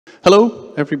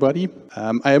Hello, everybody.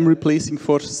 I am replacing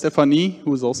for Stephanie,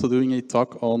 who is also doing a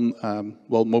talk on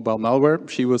mobile malware.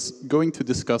 She was going to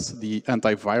discuss the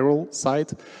antiviral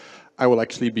side. I will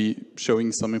actually be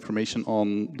showing some information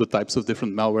on the types of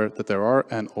different malware that there are,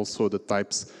 and also the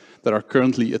types that are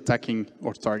currently attacking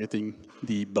or targeting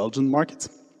the Belgian market.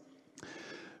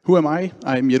 Who am I?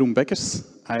 I'm Jeroen Beckers.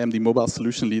 I am the mobile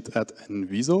solution lead at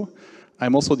Enviso.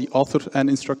 I'm also the author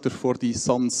and instructor for the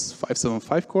SONS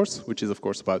 575 course, which is of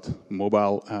course about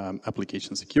mobile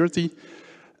application security.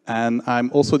 And I'm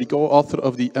also the co-author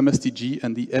of the MSTG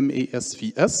and the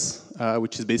MASVS,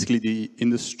 which is basically the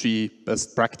industry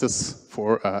best practice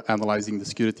for analyzing the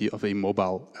security of a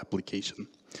mobile application.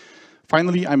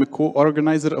 Finally, I'm a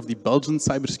co-organizer of the Belgian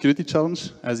Cybersecurity Challenge,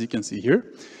 as you can see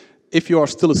here. If you are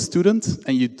still a student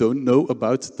and you don't know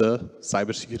about the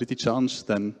Cybersecurity Challenge,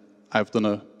 then I've done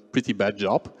a pretty bad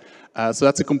job. So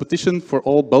that's a competition for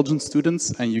all Belgian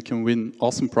students, and you can win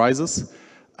awesome prizes.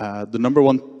 The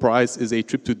 #1 prize is a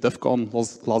trip to DEF CON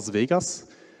Las Vegas,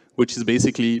 which is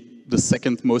basically the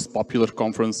second most popular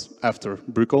conference after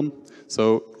BruCON.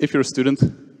 So if you're a student,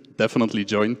 definitely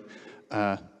join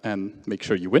and make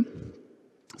sure you win.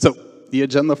 So the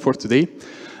agenda for today,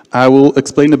 I will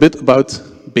explain a bit about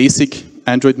basic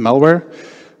Android malware.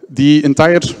 The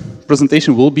entire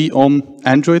presentation will be on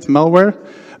Android malware,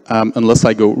 unless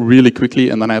I go really quickly,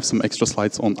 and then I have some extra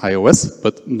slides on iOS,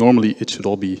 but normally it should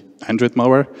all be Android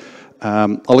malware.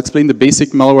 I'll explain the basic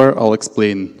malware, I'll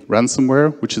explain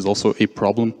ransomware, which is also a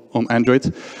problem on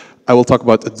Android. I will talk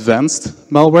about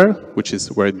advanced malware, which is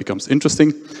where it becomes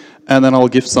interesting, and then I'll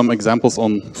give some examples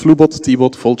on FluBot,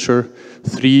 TeaBot, Vulture,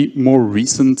 3 more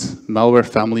recent malware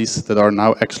families that are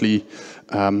now actually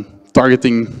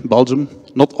targeting Belgium.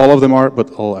 Not all of them are, but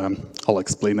I'll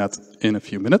explain that in a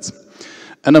few minutes.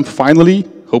 And then finally,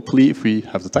 hopefully, if we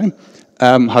have the time,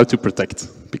 how to protect.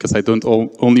 Because I don't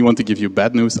only want to give you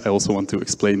bad news, I also want to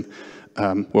explain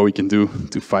what we can do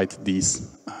to fight these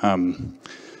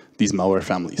malware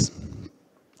families.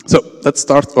 So let's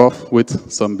start off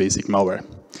with some basic malware.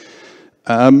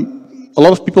 A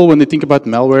lot of people, when they think about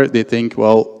malware, they think,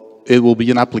 well, it will be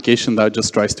an application that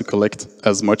just tries to collect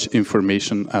as much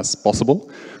information as possible.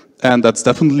 And that's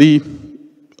definitely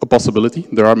a possibility.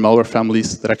 There are malware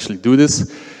families that actually do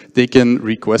this. They can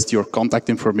request your contact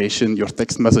information, your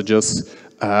text messages,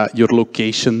 your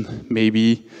location,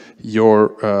 maybe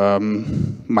your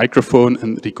microphone,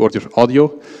 and record your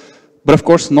audio. But of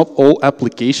course, not all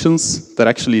applications that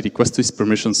actually request these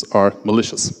permissions are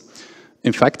malicious.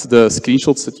 In fact, the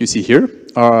screenshots that you see here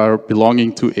are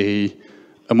belonging to a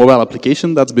mobile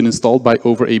application that's been installed by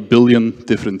over 1 billion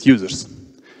different users.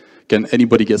 Can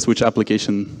anybody guess which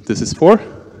application this is for?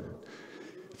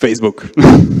 Facebook.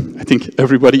 I think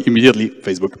everybody immediately,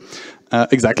 Facebook.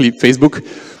 Exactly, Facebook.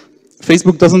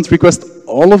 Facebook doesn't request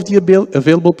all of the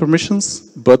available permissions,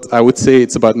 but I would say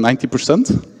it's about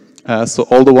 90%. So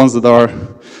all the ones that are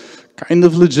kind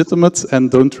of legitimate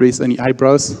and don't raise any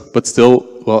eyebrows, but still,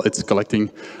 well, it's collecting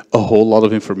a whole lot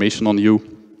of information on you.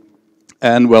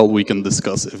 And well, we can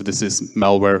discuss if this is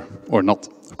malware or not,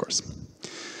 of course.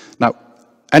 Now,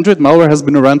 Android malware has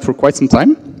been around for quite some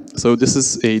time. So this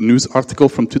is a news article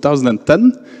from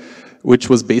 2010, which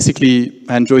was basically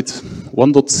Android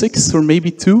 1.6 or maybe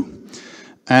 2.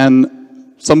 And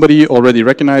somebody already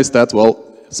recognized that, well,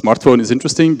 smartphone is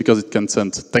interesting because it can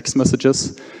send text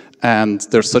messages, and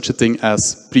there's such a thing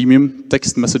as premium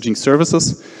text messaging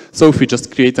services. So if we just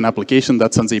create an application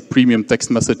that sends a premium text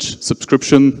message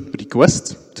subscription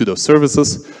request to those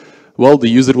services, well, the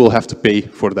user will have to pay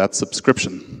for that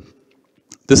subscription.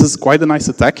 This is quite a nice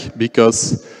attack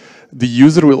because the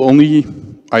user will only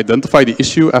identify the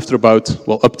issue after about,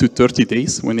 well, up to 30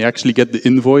 days when they actually get the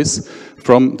invoice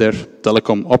from their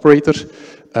telecom operator,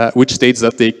 which states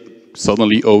that they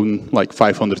suddenly own like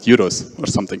 500 euros or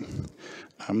something.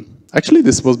 Actually,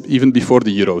 this was even before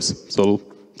the euros. So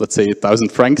let's say 1,000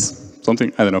 francs,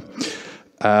 something, I don't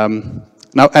know.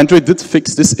 Now, Android did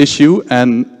fix this issue,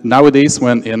 and nowadays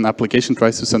when an application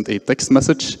tries to send a text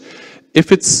message,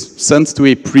 if it's sent to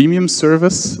a premium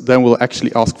service, then we'll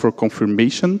actually ask for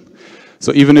confirmation.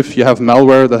 So even if you have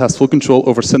malware that has full control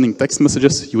over sending text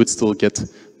messages, you would still get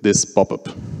this pop-up.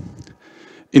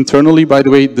 Internally, by the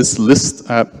way, this list,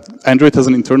 Android has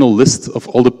an internal list of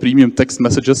all the premium text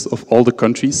messages of all the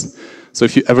countries. So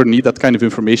if you ever need that kind of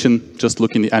information, just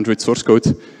look in the Android source code,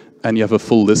 and you have a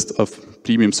full list of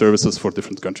premium services for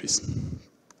different countries.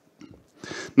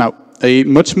 Now, a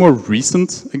much more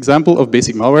recent example of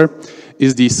basic malware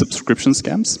is the subscription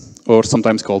scams, or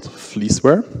sometimes called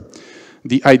fleeceware.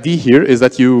 The idea here is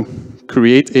that you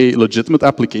create a legitimate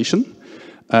application.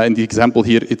 In the example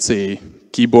here, it's a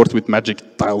keyboard with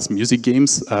magic tiles music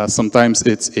games. Sometimes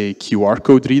it's a QR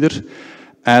code reader.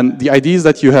 And the idea is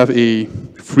that you have a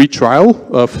free trial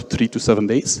of 3 to 7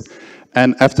 days.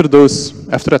 And after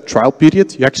that trial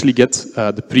period, you actually get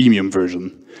the premium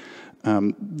version.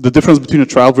 The difference between a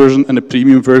trial version and a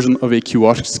premium version of a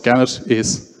QR scanner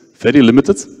is very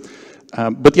limited.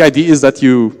 But the idea is that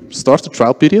you start a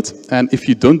trial period, and if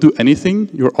you don't do anything,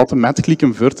 you're automatically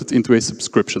converted into a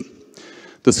subscription.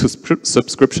 The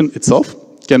subscription itself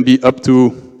can be up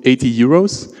to 80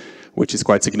 euros, which is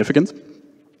quite significant.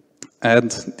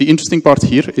 And the interesting part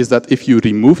here is that if you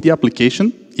remove the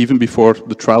application, even before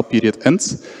the trial period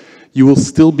ends, you will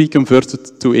still be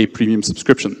converted to a premium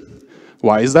subscription.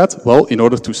 Why is that? Well, in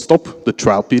order to stop the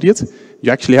trial period,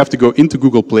 you actually have to go into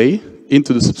Google Play,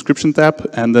 into the subscription tab,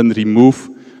 and then remove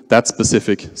that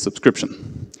specific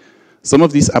subscription. Some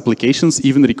of these applications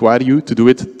even require you to do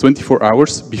it 24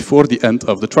 hours before the end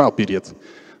of the trial period.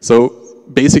 So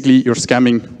basically, you're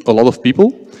scamming a lot of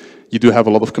people. You do have a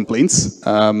lot of complaints,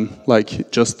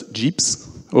 like just Jeeps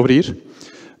over here.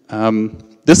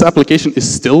 This application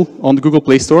is still on the Google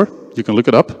Play Store. You can look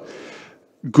it up.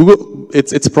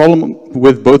 It's a problem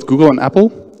with both Google and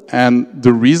Apple. And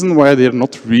the reason why they're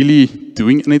not really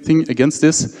doing anything against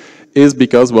this is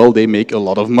because, well, they make a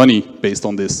lot of money based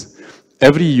on this.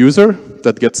 Every user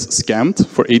that gets scammed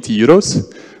for 80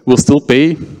 euros will still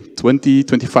pay 20,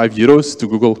 25 euros to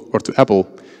Google or to Apple,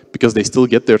 because they still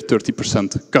get their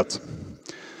 30% cut.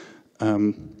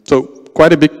 So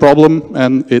quite a big problem,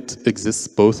 and it exists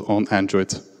both on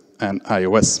Android and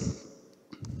iOS.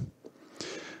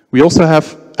 We also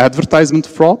have advertisement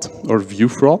fraud, or view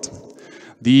fraud.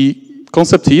 The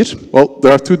concept here, well,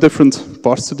 there are two different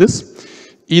parts to this.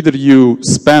 Either you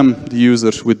spam the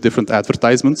user with different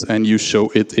advertisements and you show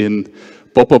it in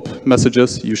pop-up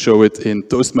messages, you show it in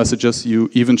toast messages, you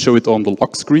even show it on the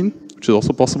lock screen, which is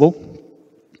also possible.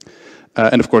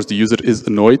 And of course, the user is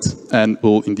annoyed and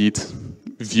will indeed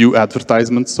view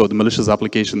advertisements, so the malicious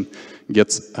application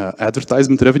gets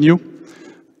advertisement revenue.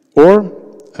 Or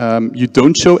you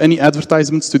don't show any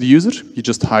advertisements to the user, you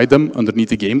just hide them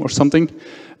underneath a game or something,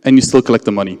 and you still collect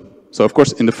the money. So of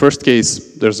course, in the first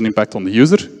case, there's an impact on the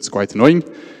user, it's quite annoying.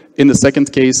 In the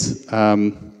second case,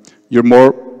 the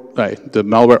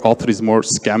malware author is more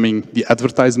scamming the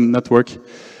advertisement network,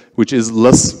 which is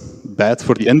less bad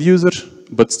for the end user,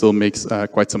 but still makes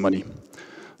quite some money.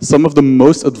 Some of the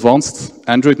most advanced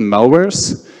Android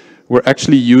malwares were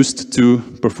actually used to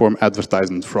perform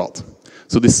advertisement fraud.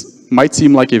 So this might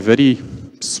seem like a very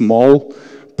small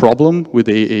problem with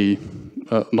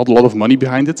not a lot of money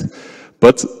behind it,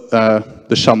 but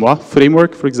the Chamois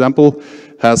framework, for example,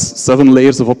 has 7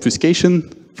 layers of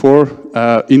obfuscation for,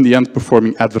 in the end,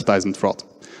 performing advertisement fraud.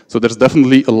 So there's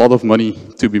definitely a lot of money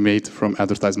to be made from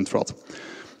advertisement fraud.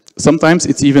 Sometimes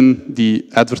it's even the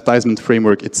advertisement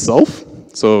framework itself.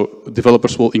 So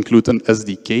developers will include an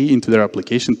SDK into their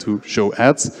application to show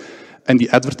ads, and the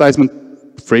advertisement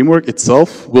framework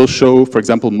itself will show, for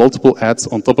example, multiple ads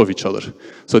on top of each other.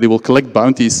 So they will collect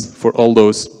bounties for all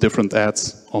those different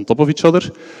ads on top of each other,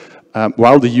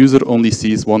 while the user only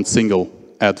sees one single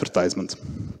advertisement.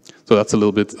 So that's a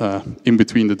little bit in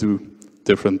between the two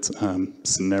different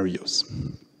scenarios.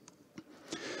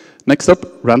 Next up,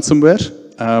 ransomware.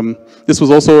 This was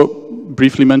also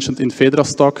briefly mentioned in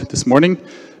Fedra's talk this morning.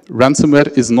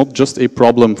 Ransomware is not just a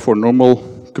problem for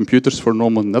normal computers, for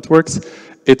normal networks.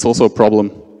 It's also a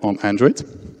problem on Android.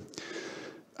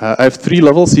 I have 3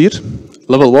 levels here.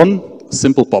 Level 1,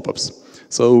 simple pop-ups.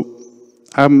 So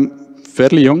I'm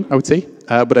fairly young, I would say,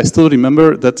 but I still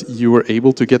remember that you were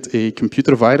able to get a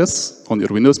computer virus on your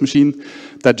Windows machine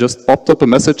that just popped up a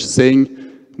message saying,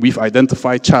 we've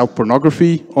identified child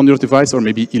pornography on your device, or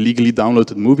maybe illegally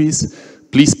downloaded movies.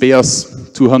 Please pay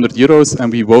us 200 euros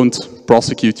and we won't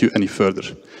prosecute you any further.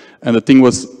 And the thing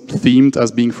was themed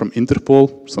as being from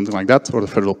Interpol, something like that, or the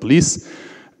federal police.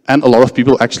 And a lot of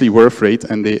people actually were afraid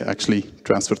and they actually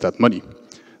transferred that money.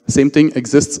 The same thing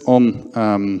exists on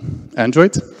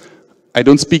Android. I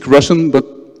don't speak Russian, but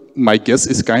my guess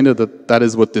is kind of that that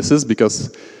is what this is,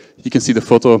 because you can see the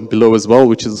photo below as well,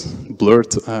 which is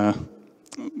blurred,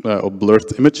 or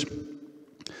blurred image.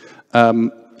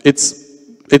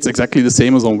 It's exactly the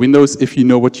same as on Windows. If you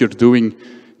know what you're doing,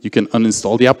 you can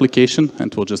uninstall the application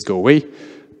and it will just go away.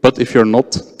 But if you're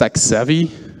not tech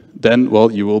savvy, then,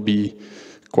 well, you will be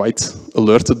quite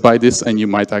alerted by this and you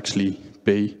might actually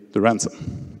pay the ransom.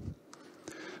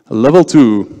 Level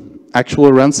 2,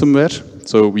 actual ransomware.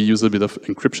 So we use a bit of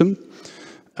encryption.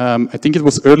 I think it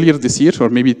was earlier this year, or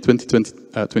maybe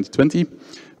 2020,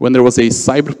 when there was a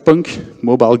cyberpunk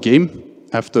mobile game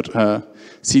after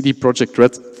CD Projekt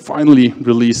Red finally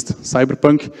released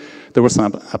Cyberpunk, there were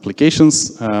some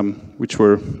applications which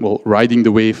were, well, riding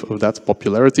the wave of that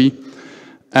popularity.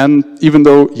 And even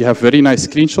though you have very nice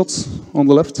screenshots on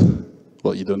the left,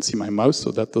 well, you don't see my mouse,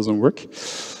 so that doesn't work.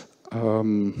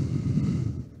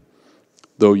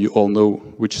 Though you all know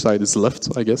which side is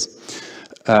left, I guess.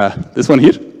 This one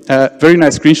here. Very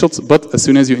nice screenshots, but as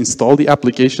soon as you install the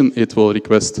application, it will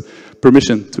request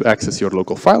permission to access your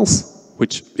local files,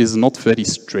 which is not very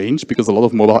strange because a lot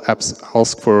of mobile apps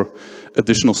ask for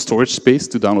additional storage space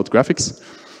to download graphics.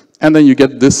 And then you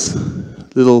get this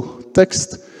little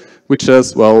text which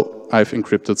says, well, I've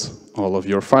encrypted all of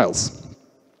your files.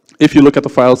 If you look at the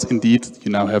files, indeed,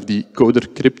 you now have the coder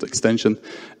crypt extension,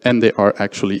 and they are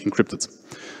actually encrypted.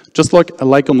 Just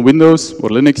like on Windows or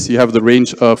Linux, you have the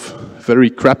range of very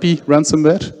crappy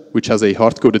ransomware, which has a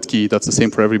hard-coded key that's the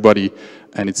same for everybody,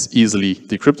 and it's easily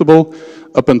decryptable,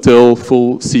 up until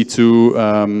full C2,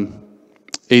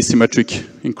 asymmetric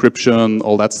encryption,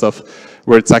 all that stuff,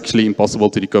 where it's actually impossible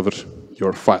to recover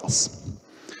your files.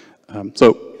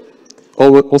 So,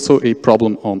 also a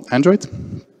problem on Android.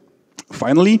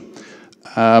 Finally,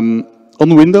 on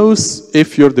Windows,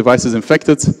 if your device is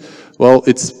infected, well,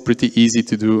 it's pretty easy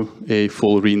to do a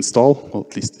full reinstall, well,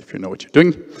 at least if you know what you're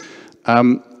doing.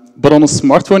 But on a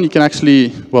smartphone, you can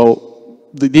actually, well,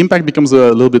 the impact becomes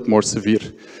a little bit more severe.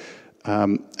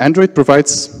 Android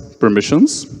provides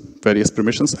permissions, various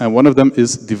permissions, and one of them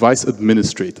is device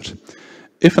administrator.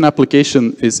 If an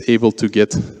application is able to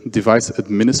get device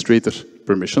administrator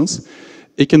permissions,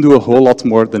 it can do a whole lot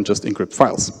more than just encrypt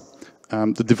files.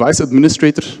 The device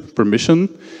administrator permission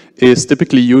is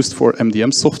typically used for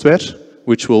MDM software,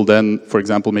 which will then, for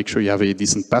example, make sure you have a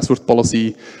decent password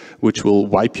policy, which will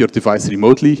wipe your device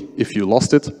remotely if you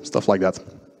lost it, stuff like that.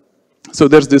 So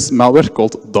there's this malware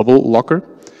called Double Locker,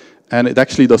 and it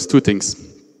actually does two things.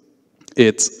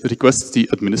 It requests the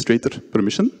administrator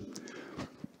permission.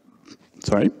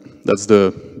 Sorry, that's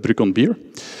the BruCON beer.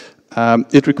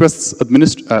 It requests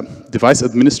device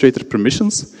administrator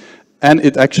permissions, and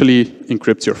it actually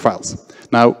encrypts your files.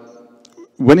 Now,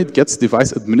 when it gets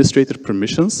device administrator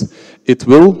permissions, it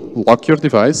will lock your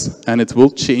device and it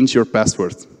will change your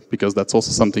password, because that's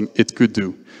also something it could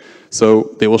do.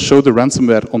 So they will show the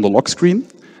ransomware on the lock screen,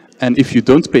 and if you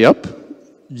don't pay up,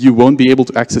 you won't be able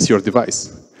to access your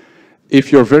device.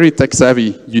 If you're very tech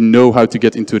savvy, you know how to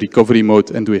get into recovery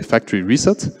mode and do a factory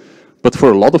reset, but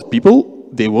for a lot of people,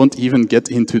 they won't even get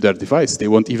into their device. They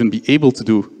won't even be able to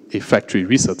do a factory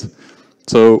reset.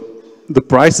 So the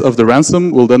price of the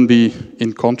ransom will then be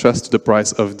in contrast to the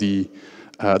price of the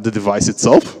device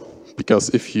itself, because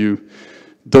if you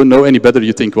don't know any better,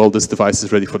 you think, well, this device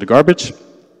is ready for the garbage.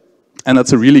 And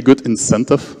that's a really good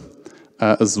incentive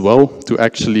as well to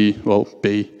actually, well,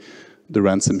 pay the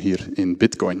ransom here in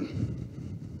Bitcoin.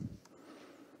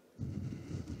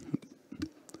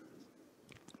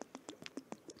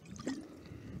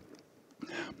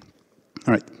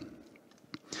 All right.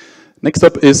 Next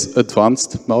up is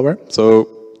advanced malware.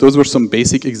 So those were some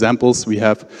basic examples. We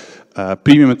have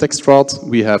premium and text fraud,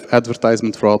 we have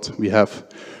advertisement fraud, we have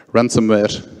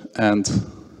ransomware, and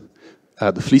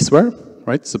the fleeceware,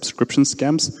 right? Subscription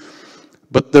scams.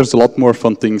 But there's a lot more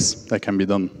fun things that can be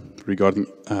done regarding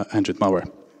Android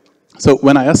malware. So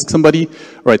when I ask somebody,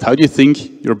 right, how do you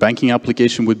think your banking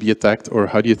application would be attacked, or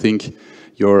how do you think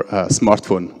your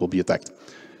smartphone will be attacked?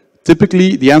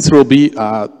 Typically, the answer will be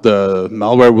the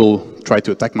malware will try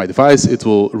to attack my device. It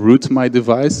will root my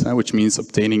device, which means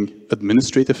obtaining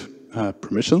administrative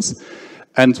permissions,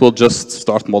 and it will just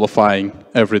start modifying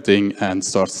everything and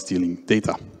start stealing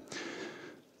data.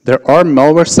 There are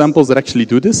malware samples that actually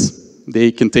do this.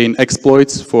 They contain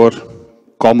exploits for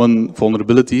common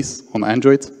vulnerabilities on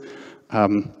Android.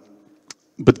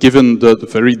 But given the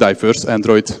very diverse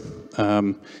Android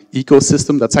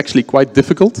ecosystem, that's actually quite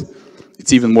difficult.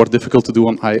 It's even more difficult to do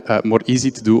on more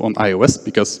easy to do on iOS,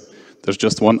 because there's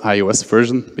just one iOS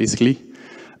version, basically.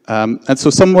 And so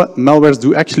some malwares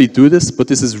do actually do this, but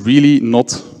this is really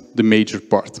not the major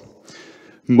part.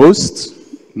 Most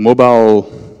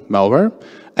mobile malware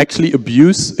actually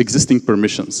abuse existing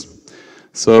permissions.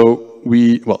 So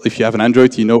well, if you have an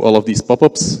Android, you know all of these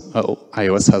pop-ups.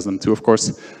 iOS has them too, of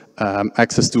course.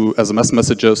 Access to SMS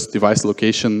messages, device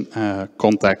location,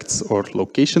 contacts, or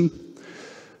location.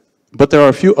 But there are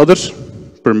a few other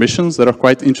permissions that are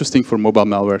quite interesting for mobile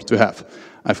malware to have.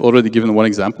 I've already given one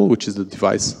example, which is the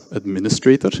device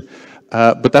administrator,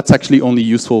 but that's actually only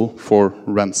useful for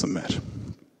ransomware.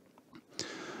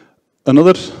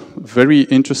 Another very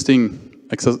interesting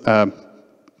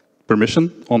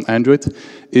permission on Android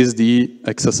is the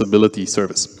accessibility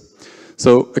service.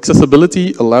 So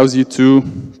accessibility allows you to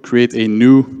create a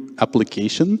new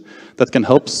application that can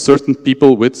help certain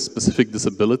people with specific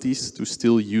disabilities to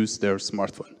still use their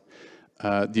smartphone.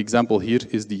 The example here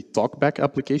is the TalkBack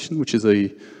application, which is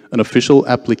an official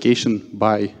application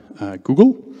by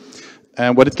Google.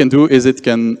 And what it can do is it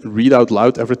can read out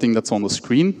loud everything that's on the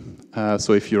screen.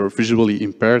 So if you're visually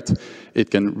impaired,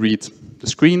 it can read the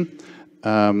screen.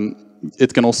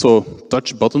 It can also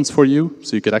touch buttons for you,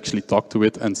 so you could actually talk to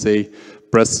it and say,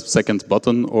 press second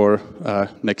button, or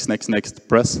next,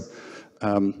 press,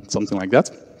 something like that.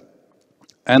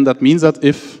 And that means that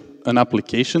if an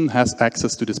application has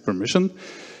access to this permission,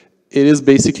 it is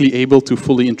basically able to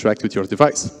fully interact with your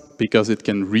device, because it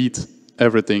can read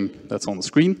everything that's on the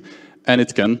screen, and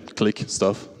it can click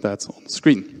stuff that's on the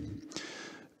screen.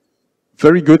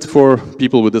 Very good for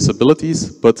people with disabilities,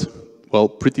 but, well,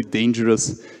 pretty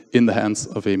dangerous in the hands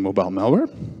of a mobile malware.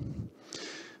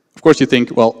 Of course, you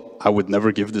think, well, I would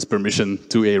never give this permission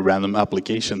to a random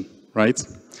application, right?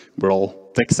 We're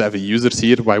all tech-savvy users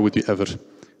here. Why would you ever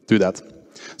do that?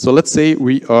 So let's say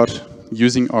we are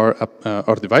using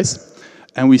our device,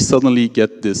 and we suddenly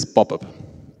get this pop-up.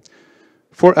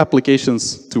 For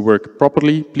applications to work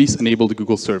properly, please enable the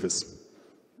Google service.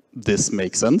 This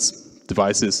makes sense.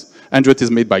 Android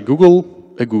is made by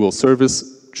Google. A Google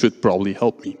service should probably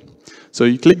help me. So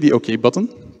you click the OK button,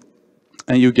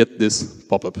 and you get this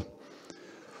pop-up.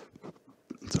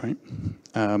 Sorry.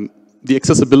 The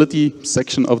accessibility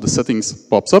section of the settings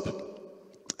pops up,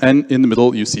 and in the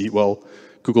middle you see, well,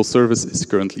 Google service is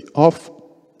currently off.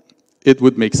 It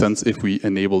would make sense if we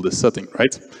enable this setting,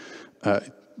 right?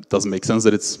 It doesn't make sense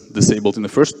that it's disabled in the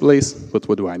first place, but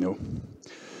what do I know?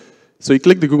 So you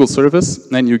click the Google service,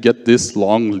 and you get this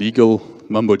long legal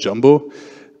mumbo-jumbo.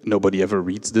 Nobody ever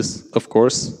reads this, of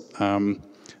course.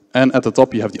 And at the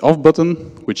top, you have the off button,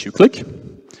 which you click.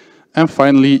 And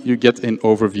finally, you get an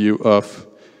overview of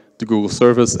the Google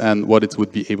service and what it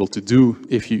would be able to do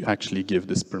if you actually give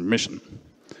this permission.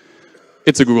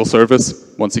 It's a Google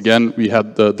service. Once again, we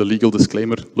had the legal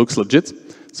disclaimer, looks legit.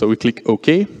 So we click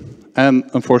OK, and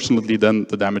unfortunately, then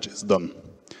the damage is done.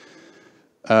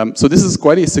 So this is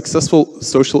quite a successful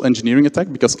social engineering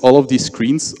attack, because all of these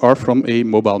screens are from a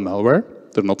mobile malware.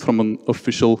 They're not from an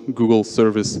official Google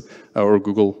service or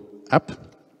Google app.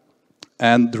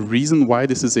 And the reason why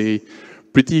this is a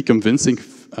pretty convincing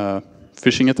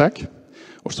phishing attack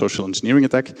or social engineering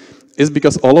attack is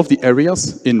because all of the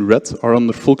areas in red are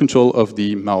under full control of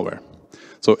the malware.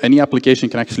 So any application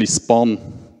can actually spawn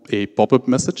a pop-up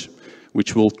message,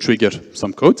 which will trigger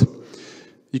some code.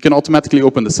 You can automatically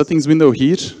open the settings window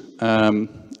here,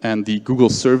 and the Google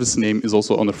service name is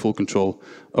also under full control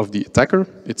of the attacker.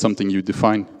 It's something you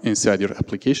define inside your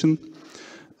application.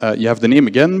 You have the name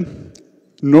again.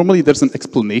 Normally, there's an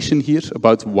explanation here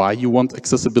about why you want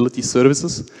accessibility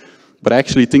services, but I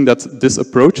actually think that this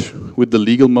approach with the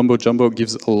legal mumbo-jumbo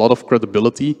gives a lot of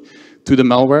credibility to the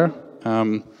malware,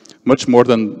 much more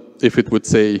than if it would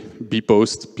say,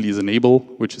 bpost, please enable,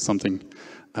 which is something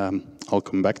I'll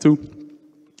come back to.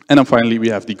 And then finally, we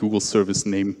have the Google service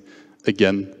name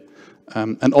again.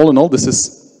 And all in all,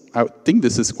 I think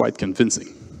this is quite convincing.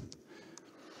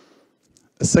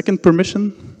 A second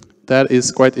permission that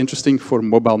is quite interesting for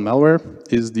mobile malware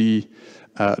is the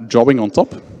drawing on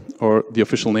top, or the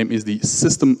official name is the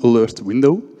system alert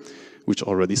window, which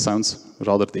already sounds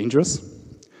rather dangerous.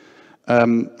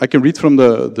 I can read from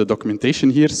the documentation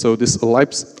here. So this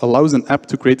allows an app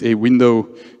to create a window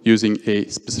using a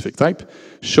specific type,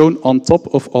 shown on top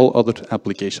of all other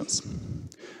applications.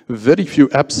 Very few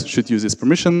apps should use this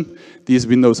permission. These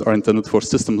windows are intended for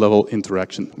system-level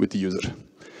interaction with the user.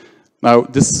 Now,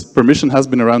 this permission has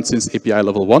been around since API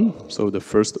level 1, so the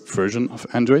first version of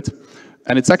Android,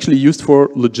 and it's actually used for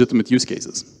legitimate use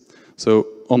cases. So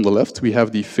on the left, we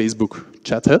have the Facebook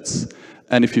chat heads,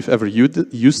 and if you've ever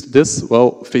used this,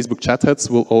 well, Facebook chat heads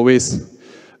will always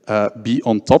be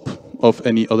on top of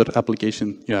any other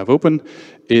application you have open.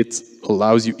 It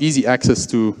allows you easy access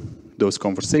to those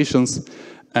conversations,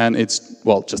 and it's,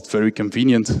 well, just very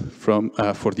convenient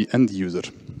for the end user.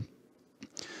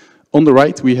 On the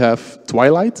right, we have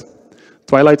Twilight.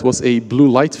 Twilight was a blue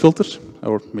light filter,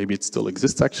 or maybe it still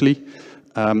exists, actually.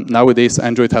 Nowadays,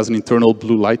 Android has an internal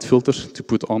blue light filter to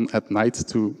put on at night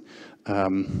to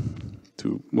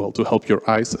help your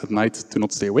eyes at night to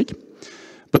not stay awake.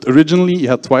 But originally, you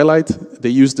had Twilight. They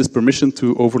used this permission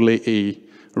to overlay a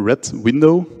red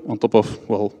window on top of,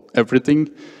 well, everything,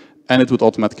 and it would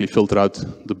automatically filter out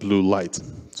the blue light.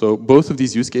 So both of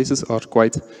these use cases are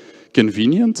quite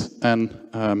convenient and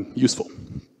useful.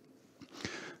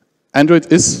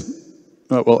 Android is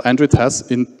Well, Android has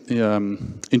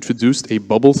introduced a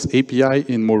Bubbles API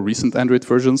in more recent Android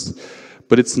versions,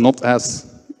 but it's not as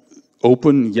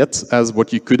open yet as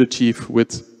what you could achieve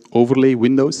with overlay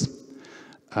windows.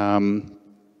 And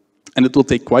it will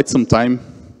take quite some time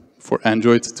for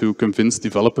Android to convince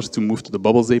developers to move to the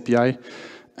Bubbles API.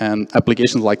 And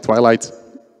applications like Twilight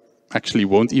actually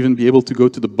won't even be able to go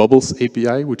to the Bubbles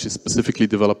API, which is specifically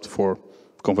developed for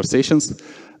conversations.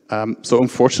 So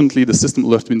unfortunately, the system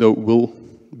alert window will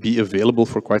be available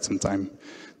for quite some time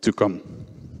to come.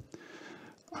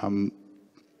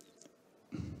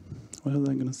 What was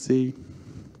I going to say?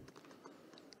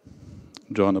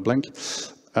 Drawing a blank.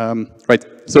 Right,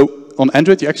 so on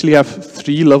Android, you actually have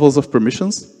 3 levels of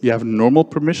permissions. You have normal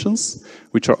permissions,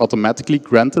 which are automatically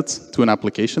granted to an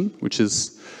application, which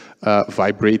is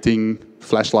vibrating,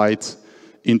 flashlight,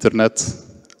 internet,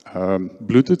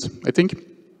 Bluetooth, I think.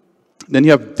 Then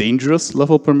you have dangerous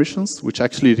level permissions, which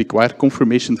actually require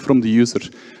confirmation from the user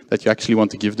that you actually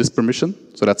want to give this permission.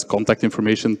 So that's contact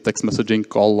information, text messaging,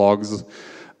 call logs,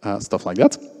 stuff like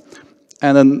that.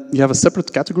 And then you have a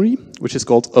separate category, which is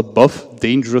called above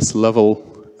dangerous level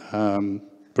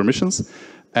permissions.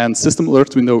 And system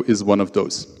alert window is one of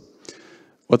those.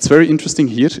 What's very interesting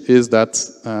here is that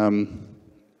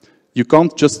you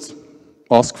can't just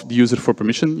ask the user for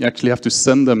permission. You actually have to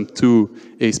send them to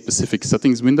a specific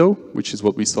settings window, which is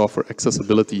what we saw for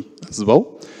accessibility as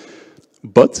well.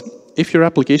 But if your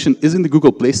application is in the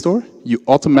Google Play Store, you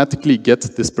automatically get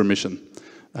this permission.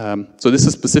 So this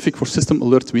is specific for system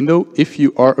alert window. If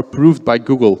you are approved by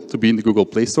Google to be in the Google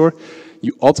Play Store,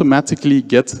 you automatically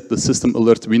get the system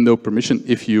alert window permission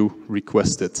if you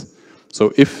request it.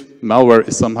 So if malware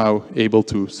is somehow able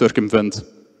to circumvent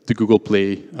the Google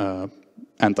Play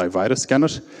antivirus scanner,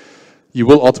 you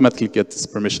will automatically get this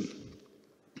permission.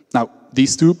 Now,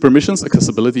 these 2 permissions,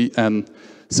 accessibility and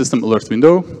system alert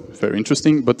window, very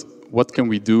interesting, but what can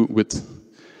we do with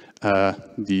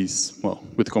these, well,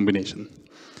 with combination?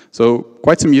 So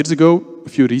quite some years ago, a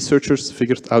few researchers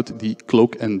figured out the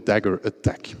cloak and dagger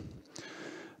attack.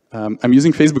 I'm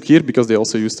using Facebook here because they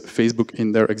also used Facebook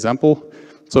in their example.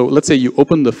 So let's say you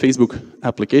open the Facebook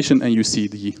application and you see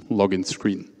the login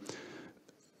screen.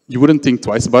 You wouldn't think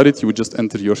twice about it. You would just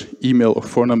enter your email or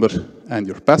phone number and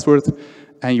your password,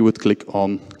 and you would click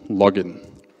on login.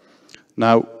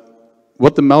 Now,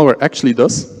 what the malware actually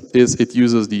does is it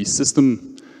uses the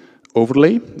system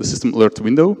overlay, the system alert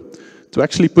window, to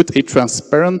actually put a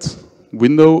transparent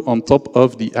window on top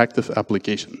of the active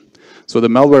application. So the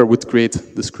malware would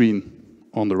create the screen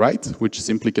on the right, which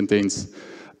simply contains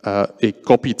a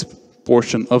copied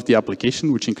portion of the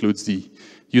application, which includes the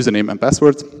username and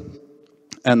password,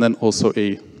 and then also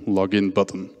a login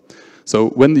button. So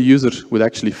when the user would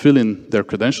actually fill in their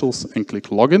credentials and click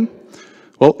login,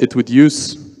 well, it would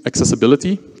use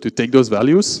accessibility to take those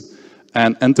values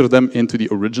and enter them into the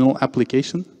original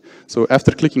application. So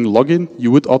after clicking login, you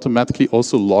would automatically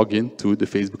also log in to the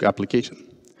Facebook application.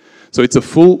 So it's a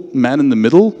full man in the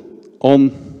middle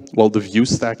on, well, the view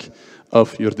stack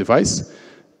of your device.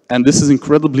 And this is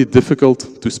incredibly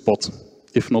difficult to spot,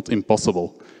 if not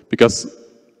impossible, because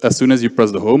as soon as you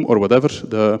press the home or whatever,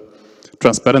 the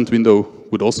transparent window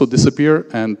would also disappear,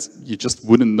 and you just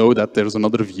wouldn't know that there's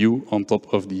another view on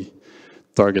top of the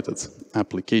targeted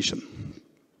application.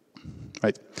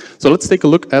 Right. So let's take a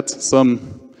look at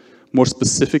some more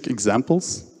specific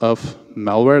examples of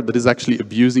malware that is actually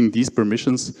abusing these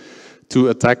permissions to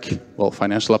attack, well,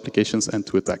 financial applications and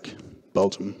to attack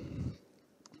Belgium.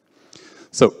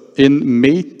 So in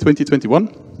May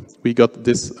 2021, we got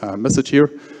this message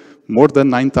here. More than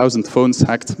 9,000 phones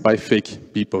hacked by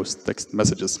fake bpost text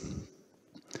messages.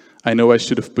 I know I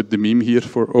should have put the meme here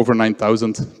for over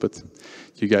 9,000, but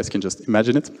you guys can just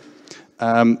imagine it.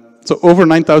 So over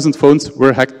 9,000 phones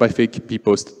were hacked by fake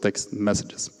bpost text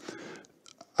messages.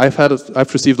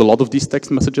 I've received a lot of these text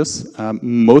messages.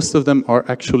 Most of them are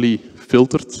actually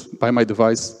filtered by my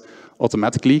device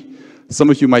automatically. Some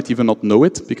of you might even not know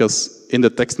it, because in the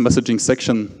text messaging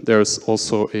section, there's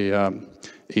also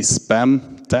a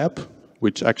spam tab,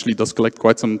 which actually does collect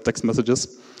quite some text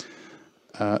messages.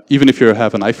 Even if you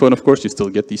have an iPhone, of course, you still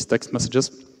get these text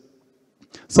messages.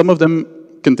 Some of them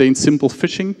contain simple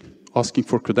phishing, asking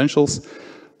for credentials.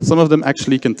 Some of them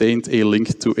actually contained a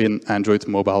link to an Android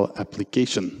mobile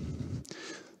application.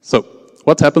 So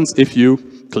what happens if you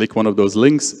click one of those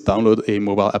links, download a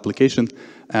mobile application,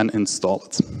 and install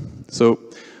it? So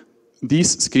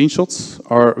these screenshots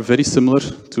are very similar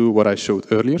to what I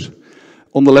showed earlier.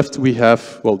 On the left, we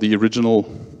have, well, the original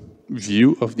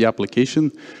view of the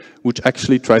application, which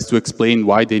actually tries to explain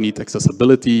why they need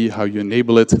accessibility, how you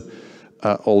enable it,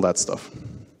 all that stuff.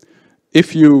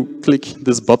 If you click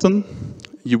this button,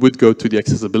 you would go to the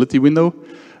accessibility window,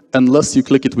 unless you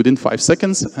click it within 5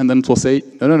 seconds, and then it will say,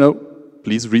 no, no, no,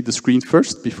 please read the screen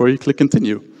first before you click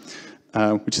continue,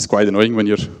 which is quite annoying when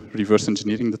you're reverse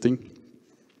engineering the thing.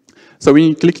 So when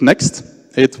you click next,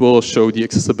 it will show the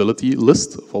accessibility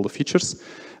list of all the features,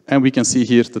 and we can see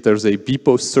here that there's a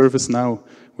bpost service now,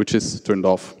 which is turned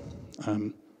off.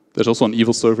 There's also an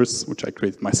evil service, which I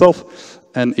created myself,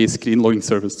 and a screen logging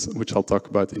service, which I'll talk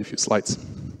about in a few slides.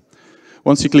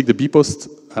 Once you click the bpost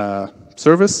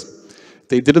service,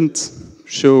 they didn't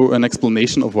show an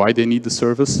explanation of why they need the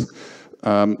service.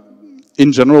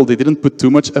 In general, they didn't put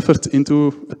too much effort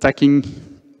into attacking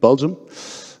Belgium,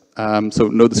 so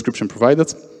no description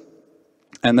provided.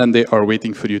 And then they are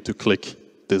waiting for you to click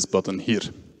this button here.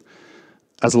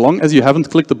 As long as you haven't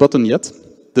clicked the button yet,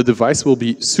 the device will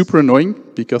be super annoying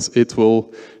because it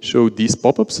will show these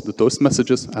pop-ups, the toast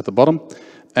messages at the bottom,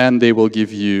 and they will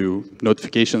give you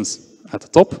notifications at the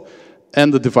top,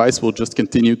 and the device will just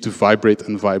continue to vibrate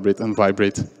and vibrate and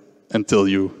vibrate until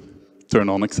you turn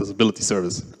on accessibility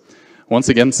service. Once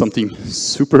again, something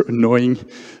super annoying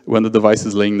when the device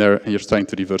is laying there and you're trying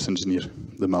to reverse engineer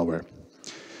the malware.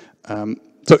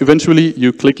 So eventually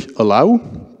you click allow.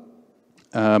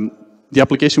 The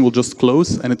application will just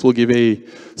close and it will give a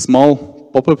small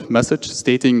pop-up message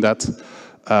stating that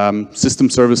system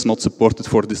service not supported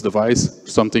for this device.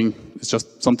 It's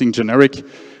just something generic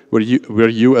where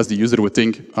you as the user would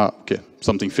think, okay,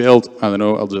 something failed, I don't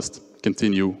know, I'll just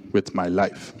continue with my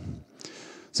life.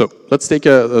 So let's take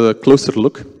a closer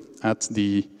look at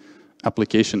the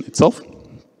application itself.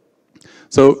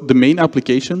 So the main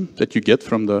application that you get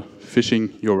from the phishing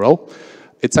URL,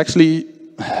 it's actually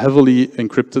heavily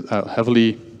encrypted,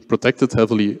 heavily protected,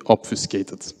 heavily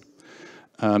obfuscated.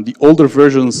 The older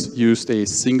versions used a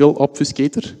single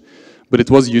obfuscator, but it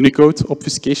was Unicode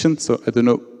obfuscation, so I don't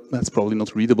know, that's probably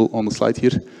not readable on the slide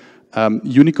here.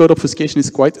 Unicode obfuscation is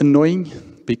quite annoying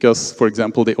because, for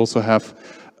example, they also have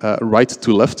right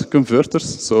to left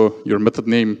converters, so your method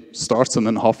name starts and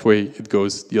then halfway it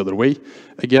goes the other way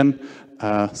again,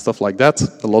 stuff like that.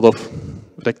 A lot of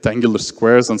rectangular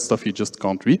squares and stuff you just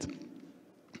can't read.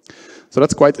 So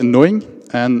that's quite annoying,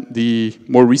 and the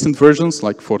more recent versions,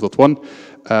 like 4.1,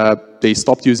 they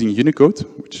stopped using Unicode,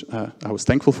 which I was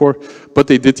thankful for, but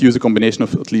they did use a combination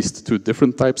of at least 2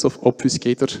 different types of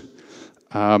obfuscator,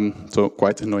 so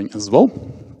quite annoying as well.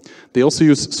 They also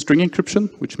use string encryption,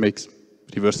 which makes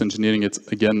reverse engineering it,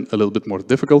 again, a little bit more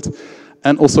difficult,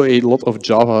 and also a lot of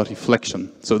Java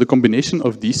reflection. So the combination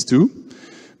of these two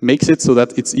makes it so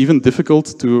that it's even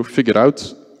difficult to figure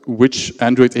out which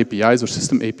Android APIs or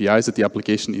system APIs that the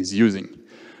application is using.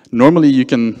 Normally, you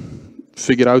can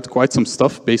figure out quite some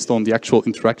stuff based on the actual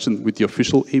interaction with the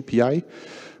official API,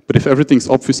 but if everything's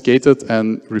obfuscated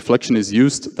and reflection is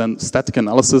used, then static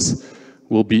analysis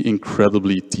will be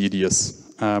incredibly tedious.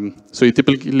 So you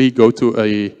typically go to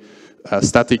a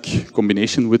static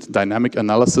combination with dynamic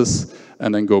analysis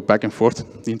and then go back and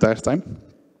forth the entire time.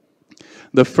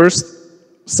 The first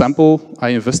sample I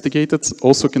investigated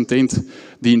also contained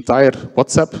the entire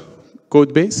WhatsApp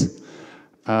code base.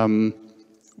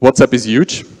 WhatsApp is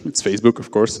huge. It's Facebook, of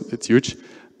course. It's huge.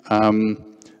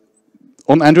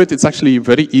 On Android, it's actually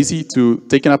very easy to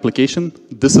take an application,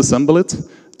 disassemble it,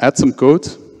 add some code,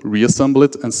 reassemble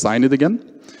it, and sign it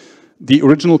again. The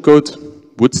original code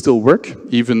would still work,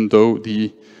 even though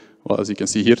well, as you can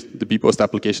see here, the bpost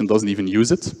application doesn't even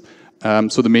use it.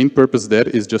 So the main purpose there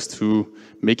is just to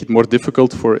make it more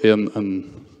difficult for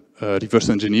a reverse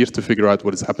engineer to figure out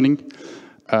what is happening.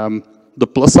 The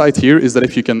plus side here is that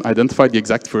if you can identify the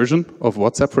exact version of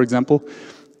WhatsApp, for example,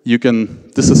 you can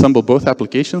disassemble both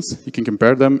applications, you can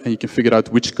compare them, and you can figure out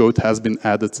which code has been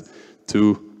added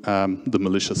to the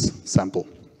malicious sample.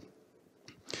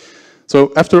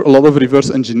 So after a lot of reverse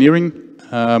engineering,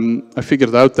 I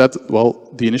figured out that, well,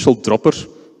 the initial dropper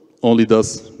only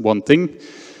does one thing,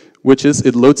 which is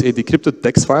it loads a decrypted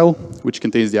text file which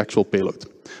contains the actual payload.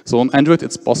 So on Android,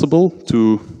 it's possible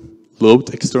to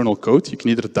load external code. You can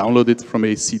either download it from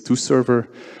a C2 server,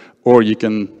 or you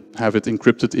can have it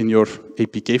encrypted in your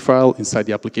APK file inside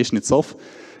the application itself,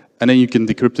 and then you can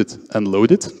decrypt it and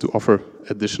load it to offer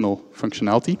additional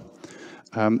functionality.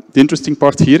 The interesting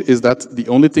part here is that the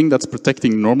only thing that's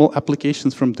protecting normal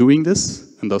applications from doing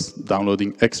this, and thus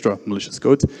downloading extra malicious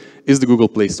code, is the Google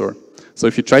Play Store. So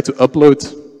if you try to upload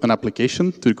an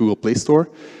application to the Google Play Store,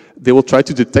 they will try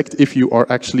to detect if you are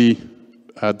actually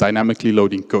dynamically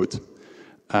loading code.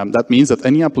 That means that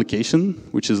any application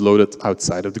which is loaded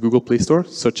outside of the Google Play Store,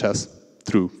 such as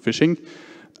through phishing,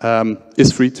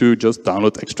 is free to just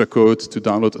download extra code, to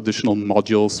download additional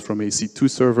modules from a C2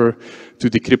 server, to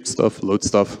decrypt stuff, load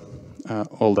stuff,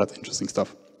 all that interesting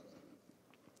stuff.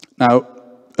 Now,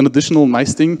 an additional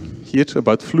nice thing here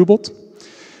about FluBot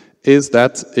is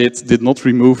that it did not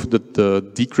remove the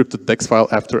decrypted text file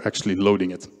after actually loading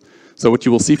it. So what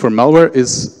you will see for malware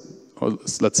is,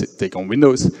 let's say, take on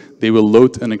Windows, they will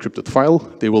load an encrypted file,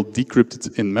 they will decrypt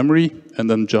it in memory, and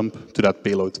then jump to that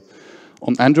payload.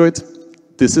 On Android,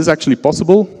 this is actually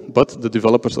possible, but the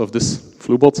developers of this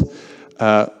FluBot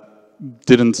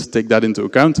didn't take that into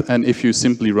account, and if you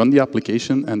simply run the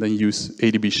application and then use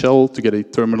ADB shell to get a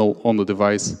terminal on the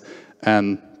device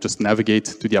and just navigate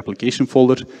to the application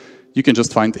folder, you can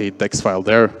just find a text file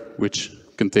there which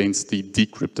contains the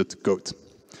decrypted code.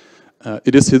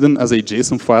 It is hidden as a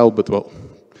JSON file, but well,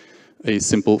 a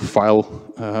simple file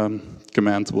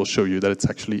command will show you that it's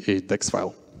actually a text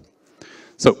file.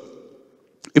 So,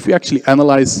 if we actually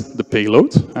analyze the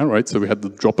payload, all right, so we had the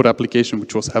dropper application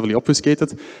which was heavily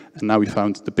obfuscated, and now we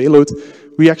found the payload,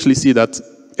 we actually see that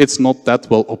it's not that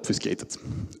well obfuscated.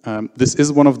 This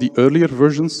is one of the earlier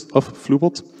versions of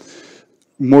FluBot.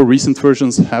 More recent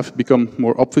versions have become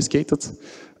more obfuscated,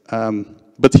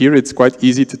 but here it's quite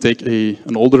easy to take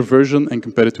an older version and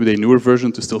compare it with a newer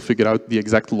version to still figure out the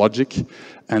exact logic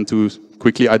and to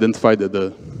quickly identify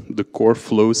the core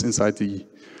flows inside the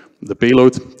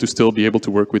payload to still be able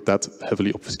to work with that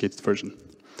heavily obfuscated version.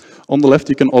 On the left,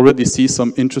 you can already see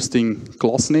some interesting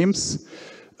class names,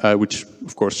 which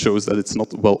of course shows that it's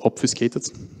not well obfuscated.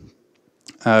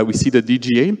 We see the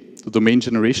DGA, the domain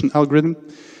generation algorithm.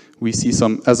 We see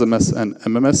some SMS and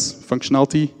MMS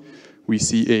functionality. We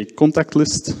see a contact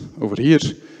list over here.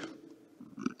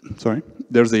 Sorry.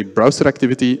 There's a browser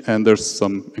activity and there's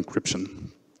some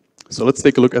encryption. So let's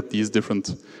take a look at these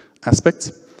different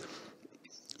aspects.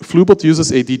 FluBot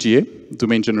uses a DGA,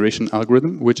 domain generation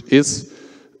algorithm, which is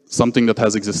something that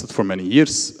has existed for many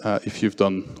years. If you've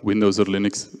done Windows or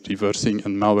Linux reversing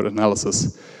and malware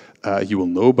analysis, you will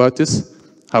know about this.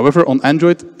 However, on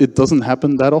Android, it doesn't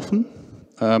happen that often.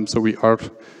 So we are,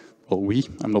 well,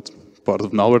 I'm not part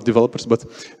of malware developers, but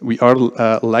we are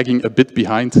lagging a bit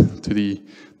behind to the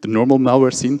normal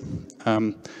malware scene.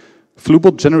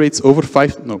 FluBot generates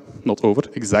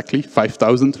exactly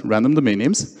 5,000 random domain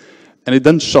names, and it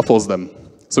then shuffles them.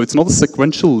 So it's not a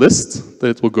sequential list that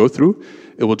it will go through.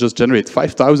 It will just generate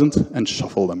 5,000 and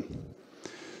shuffle them.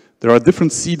 There are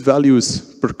different seed values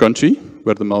per country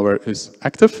where the malware is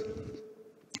active.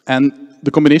 And the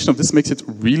combination of this makes it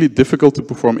really difficult to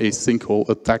perform a sinkhole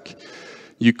attack.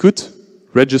 You could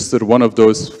register one of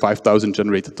those 5,000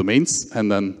 generated domains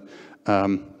and then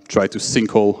try to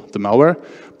sinkhole the malware.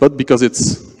 But because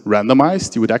it's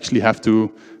randomized, you would actually have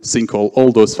to sinkhole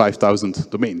all those 5,000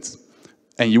 domains.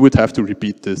 And you would have to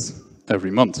repeat this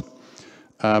every month.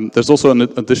 There's also an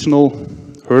additional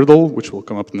hurdle, which will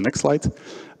come up in the next slide.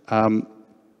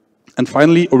 And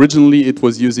finally, originally it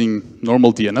was using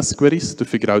normal DNS queries to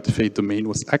figure out if a domain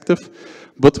was active,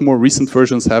 but more recent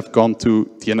versions have gone to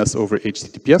DNS over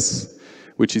HTTPS,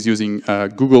 which is using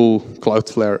Google,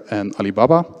 Cloudflare, and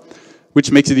Alibaba,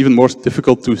 which makes it even more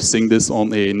difficult to sing this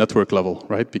on a network level,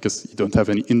 right? Because you don't have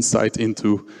any insight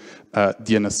into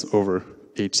DNS over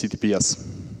HTTPS.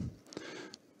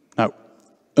 Now,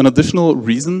 an additional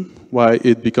reason why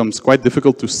it becomes quite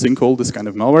difficult to sinkhole this kind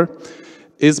of malware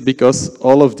is because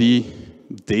all of the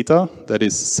data that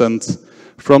is sent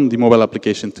from the mobile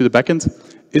application to the backend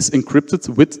is encrypted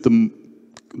with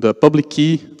the public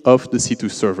key of the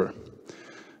C2 server.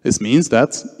 This means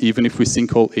that even if we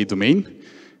sinkhole a domain,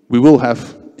 we will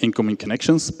have incoming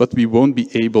connections, but we won't be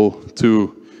able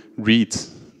to read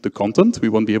the content. We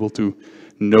won't be able to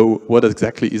know what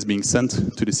exactly is being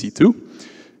sent to the C2,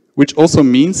 which also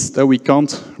means that we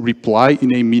can't reply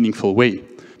in a meaningful way.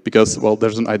 Because, well,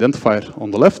 there's an identifier on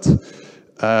the left.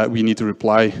 We need to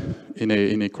reply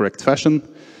in a correct fashion.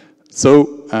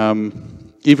 So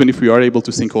even if we are able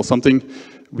to sinkhole something,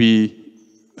 we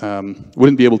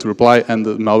wouldn't be able to reply, and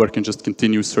the malware can just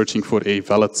continue searching for a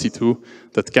valid C2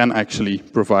 that can actually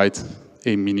provide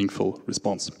a meaningful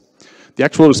response. The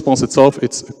actual response itself,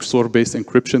 it's XOR-based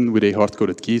encryption with a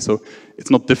hard-coded key, so it's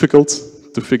not difficult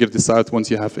to figure this out once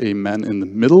you have a man in the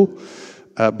middle.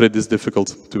 But it is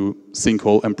difficult to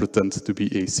sinkhole and pretend to be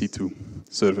a C2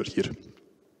 server here.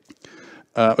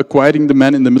 Acquiring the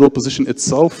man-in-the-middle position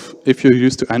itself, if you're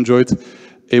used to Android,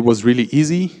 it was really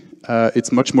easy.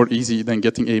 It's much more easy than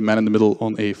getting a man-in-the-middle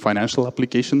on a financial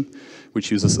application,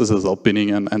 which uses SSL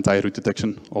pinning and anti-root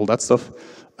detection, all that stuff.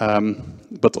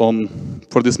 But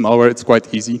for this malware, it's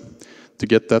quite easy to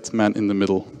get that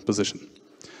man-in-the-middle position.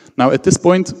 Now, at this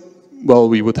point, well,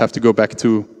 we would have to go back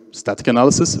to static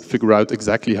analysis, figure out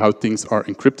exactly how things are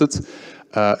encrypted,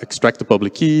 extract the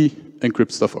public key,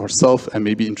 encrypt stuff ourselves, and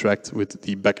maybe interact with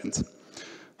the backend.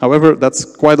 However, that's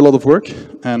quite a lot of work,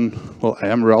 and well, I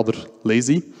am rather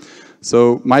lazy.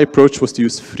 So my approach was to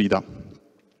use Frida.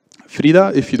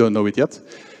 Frida, if you don't know it yet,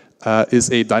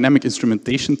 is a dynamic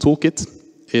instrumentation toolkit.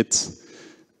 It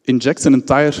injects an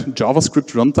entire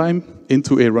JavaScript runtime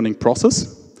into a running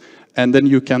process, and then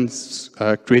you can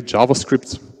create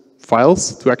JavaScript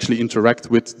files to actually interact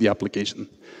with the application.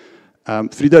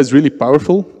 Frida is really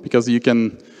powerful because you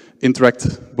can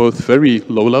interact both very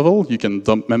low level, you can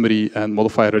dump memory and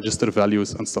modify register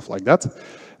values and stuff like that,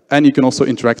 and you can also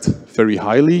interact very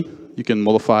highly. You can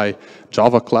modify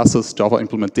Java classes, Java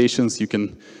implementations, you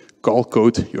can call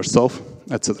code yourself,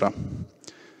 etc.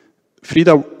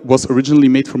 Frida was originally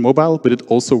made for mobile, but it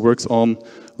also works on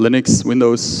Linux,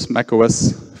 Windows, Mac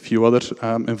OS, a few other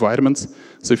environments.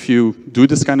 So if you do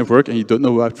this kind of work and you don't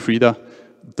know about Frida,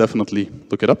 definitely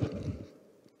look it up.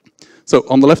 So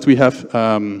on the left we have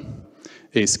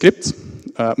a script.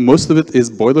 Most of it is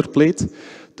boilerplate.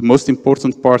 The most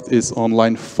important part is on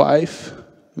line 5,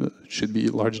 should be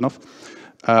large enough,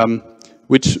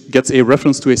 which gets a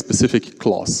reference to a specific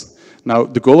class. Now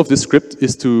the goal of this script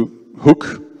is to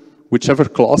hook whichever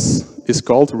class is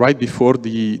called right before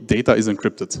the data is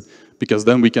encrypted, because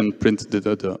then we can print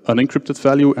the unencrypted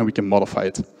value and we can modify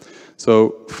it.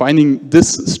 So finding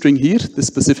this string here, this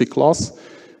specific class,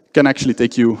 can actually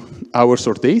take you hours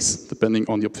or days, depending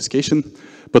on the obfuscation.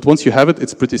 But once you have it,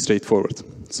 it's pretty straightforward.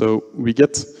 So we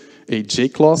get a J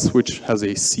class, which has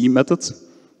a C method,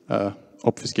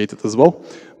 obfuscated as well.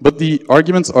 But the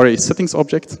arguments are a settings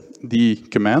object, the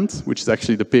command, which is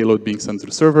actually the payload being sent to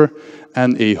the server,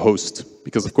 and a host.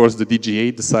 Because of course the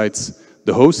DGA decides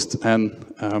the host, and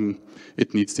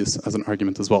it needs this as an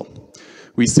argument as well.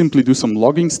 We simply do some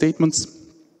logging statements.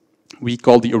 We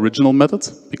call the original method,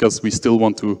 because we still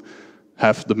want to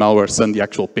have the malware send the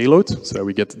actual payload, so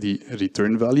we get the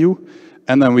return value,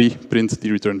 and then we print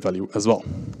the return value as well.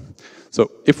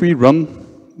 So if we run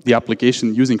the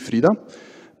application using Frida,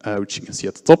 which you can see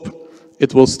at the top,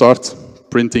 it will start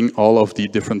printing all of the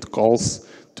different calls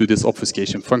to this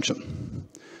obfuscation function.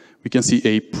 We can see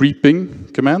a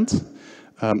pre-ping command.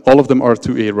 All of them are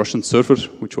to a Russian server,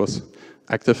 which was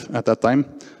active at that time.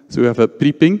 So we have a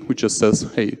pre-ping, which just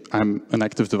says, hey, I'm an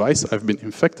active device, I've been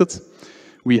infected.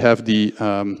 We have the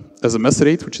SMS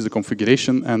rate, which is a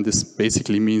configuration, and this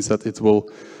basically means that it will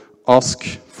ask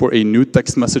for a new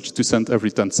text message to send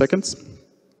every 10 seconds.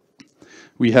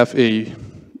 We have a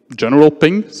general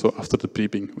ping, so after the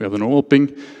pre-ping, we have a normal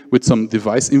ping with some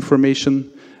device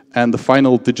information, and the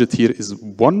final digit here is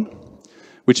 1,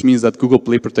 which means that Google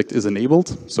Play Protect is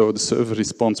enabled. So the server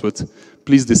responds with,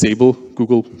 please disable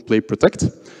Google Play Protect.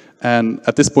 And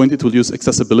at this point, it will use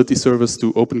accessibility service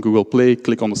to open Google Play,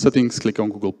 click on the settings, click on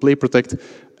Google Play Protect,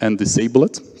 and disable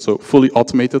it. So fully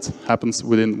automated, happens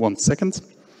within 1 second.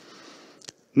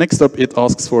 Next up, it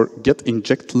asks for get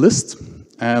inject list.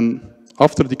 And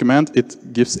after the command,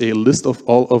 it gives a list of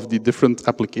all of the different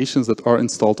applications that are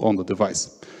installed on the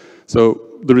device. So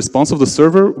the response of the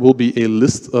server will be a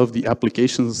list of the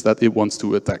applications that it wants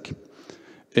to attack.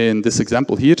 In this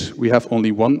example here, we have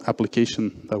only one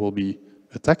application that will be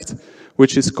attacked,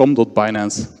 which is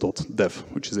com.binance.dev,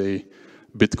 which is a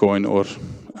Bitcoin or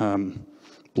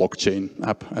blockchain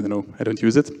app. I don't know, I don't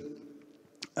use it.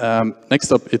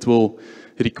 Next up, it will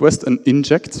request an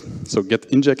inject, so get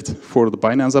inject for the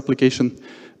Binance application,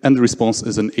 and the response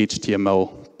is an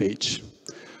HTML page.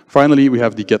 Finally, we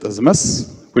have the get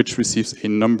SMS, which receives a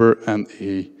number and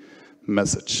a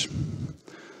message.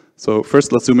 So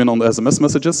first, let's zoom in on the SMS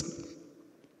messages.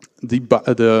 The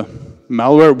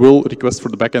malware will request for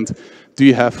the backend, do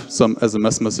you have some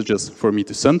SMS messages for me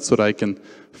to send so that I can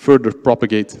further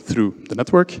propagate through the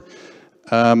network?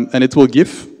 And it will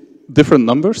give different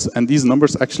numbers, and these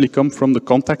numbers actually come from the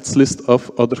contacts list of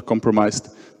other compromised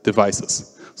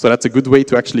devices. So that's a good way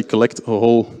to actually collect a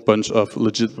whole bunch of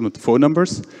legitimate phone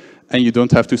numbers, and you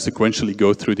don't have to sequentially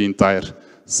go through the entire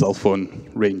cell phone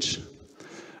range.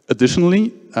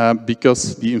 Additionally,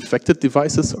 because the infected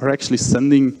devices are actually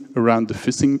sending around the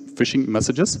phishing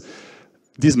messages,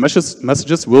 these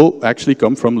messages will actually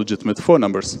come from legitimate phone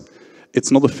numbers. It's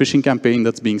not a phishing campaign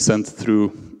that's being sent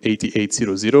through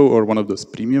 8800 or one of those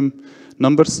premium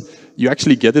numbers. You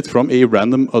actually get it from a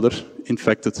random other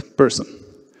infected person.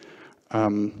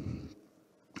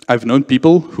 I've known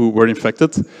people who were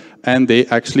infected, and they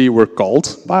actually were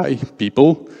called by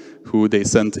people who they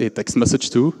sent a text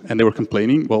message to, and they were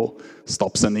complaining, well,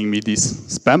 stop sending me these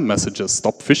spam messages,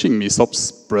 stop phishing me, stop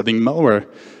spreading malware.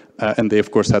 And they,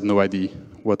 of course, had no idea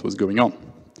what was going on.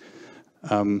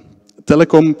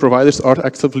 Telecom providers are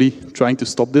actively trying to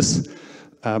stop this.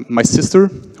 My sister,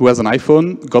 who has an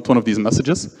iPhone, got one of these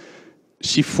messages.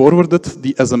 she forwarded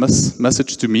the SMS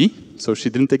message to me. So she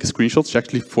didn't take a screenshot, she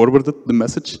actually forwarded the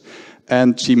message.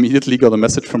 And she immediately got a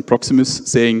message from Proximus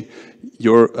saying,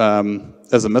 your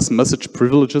SMS message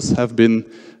privileges have been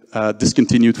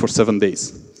discontinued for 7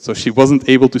 days. So she wasn't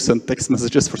able to send text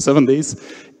messages for 7 days,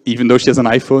 even though she has an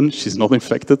iPhone, she's not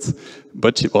infected.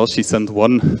 But she sent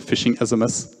one phishing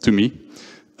SMS to me.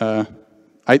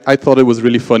 I thought it was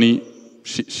really funny.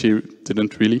 She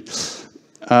didn't really.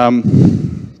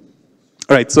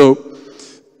 All right, so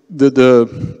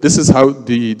this is how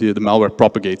the malware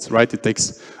propagates, right? It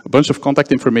takes a bunch of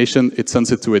contact information, it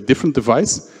sends it to a different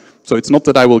device. So it's not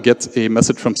that I will get a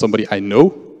message from somebody I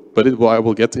know, but I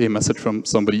will get a message from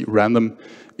somebody random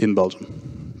in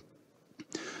Belgium.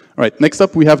 All right, next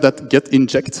up we have that get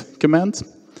inject command.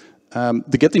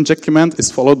 The get inject command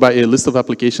is followed by a list of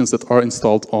applications that are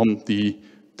installed on the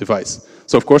device.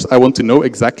 So of course I want to know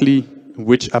exactly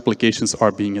which applications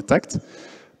are being attacked.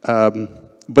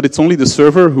 But it's only the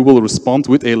server who will respond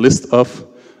with a list of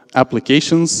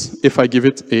applications if I give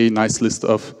it a nice list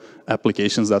of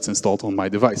applications that's installed on my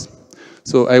device.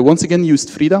 So I once again used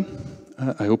Frida.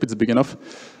 I hope it's big enough.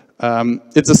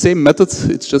 It's the same method,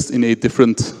 it's just in a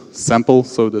different sample,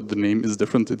 so that the name is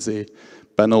different. It's a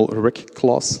panel rec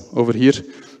class over here.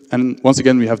 And once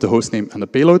again, we have the host name and the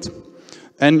payload.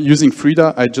 And using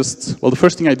Frida, the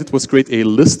first thing I did was create a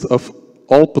list of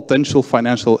all potential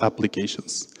financial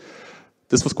applications.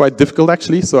 This was quite difficult,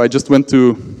 actually, so I just went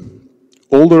to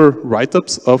older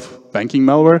write-ups of banking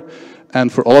malware,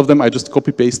 and for all of them, I just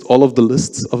copy-paste all of the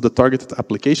lists of the targeted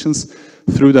applications,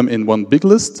 threw them in one big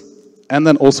list, and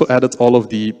then also added all of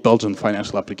the Belgian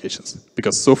financial applications.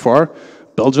 Because so far,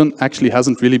 Belgium actually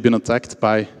hasn't really been attacked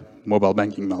by mobile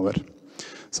banking malware.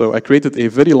 So I created a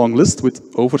very long list with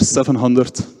over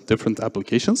 700 different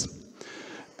applications.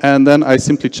 And then I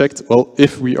simply checked, well,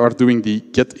 if we are doing the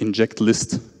get inject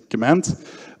list command,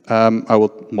 I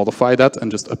will modify that and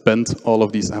just append all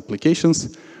of these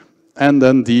applications. And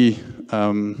then the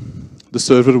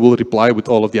server will reply with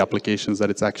all of the applications that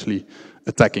it's actually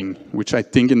attacking, which I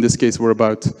think in this case were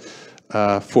about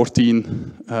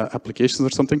 14 applications or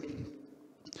something.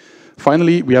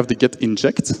 Finally, we have the get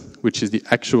inject, which is the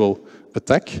actual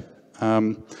attack.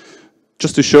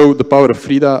 Just to show the power of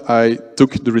Frida, I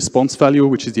took the response value,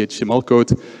 which is the HTML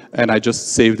code, and I just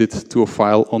saved it to a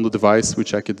file on the device,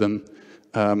 which I could then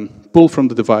pull from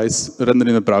the device, render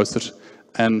in a browser,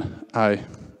 and I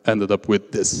ended up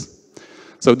with this.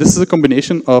 So this is a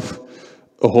combination of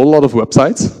a whole lot of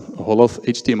websites, a whole lot of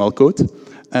HTML code,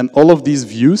 and all of these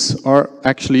views are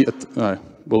actually,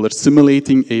 they're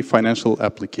simulating a financial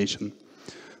application.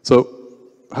 So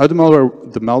how the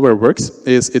malware works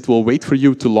is it will wait for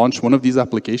you to launch one of these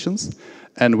applications,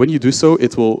 and when you do so,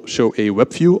 it will show a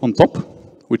web view on top,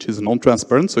 which is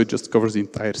non-transparent, so it just covers the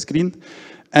entire screen,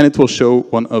 and it will show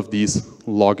one of these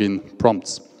login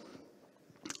prompts.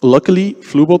 Luckily,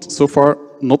 Flubot so far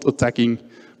not attacking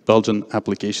Belgian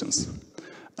applications.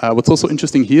 What's also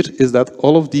interesting here is that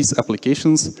all of these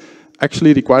applications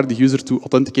actually require the user to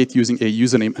authenticate using a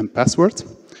username and password,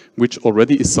 which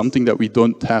already is something that we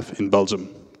don't have in Belgium.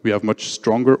 We have much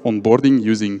stronger onboarding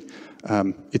using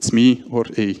It's Me or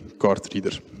a card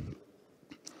reader.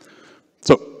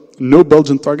 So, no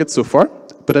Belgian targets so far,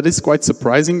 but that is quite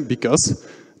surprising because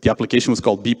the application was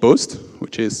called bpost,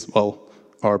 which is, well,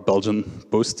 our Belgian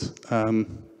post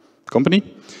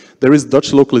company. There is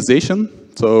Dutch localization,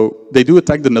 so they do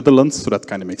attack the Netherlands, so that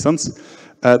kind of makes sense.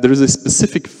 There is a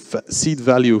specific seed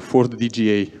value for the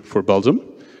DGA for Belgium,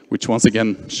 which once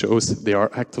again shows they are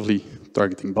actively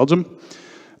targeting Belgium.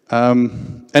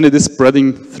 And it is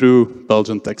spreading through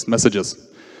Belgian text messages.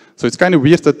 So it's kind of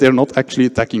weird that they're not actually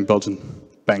attacking Belgian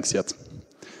banks yet.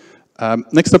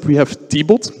 Next up we have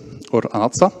TeaBot, or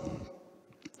ANATSA.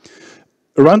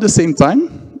 Around the same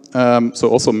time, so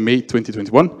also May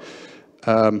 2021,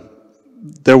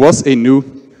 there was a new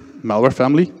malware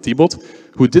family, TeaBot,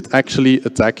 who did actually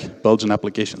attack Belgian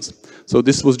applications. So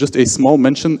this was just a small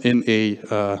mention in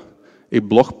a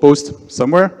blog post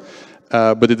somewhere,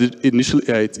 but it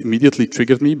immediately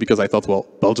triggered me because I thought, well,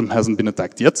 Belgium hasn't been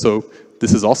attacked yet, so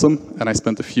this is awesome. And I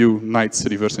spent a few nights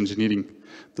reverse engineering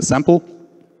the sample.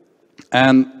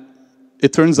 And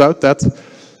it turns out that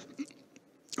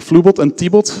Flubot and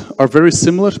TeaBot are very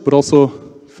similar, but also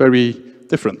very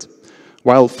different.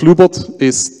 While Flubot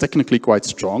is technically quite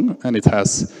strong, and it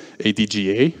has a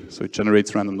DGA, so it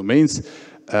generates random domains,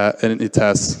 and it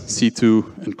has C2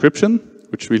 encryption,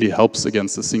 which really helps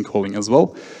against the sinkholing as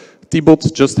well.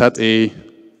 TeaBot just had a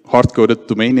hard-coded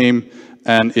domain name,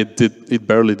 and it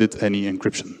barely did any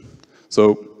encryption.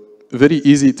 So very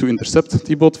easy to intercept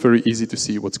TeaBot, very easy to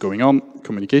see what's going on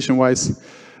communication-wise.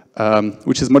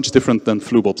 which is much different than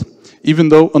FluBot. Even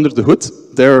though under the hood,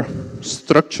 their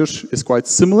structure is quite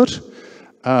similar,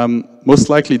 most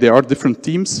likely they are different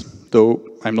teams, though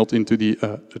I'm not into the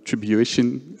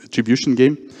attribution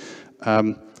game.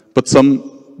 But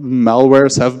some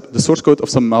malwares have, the source code of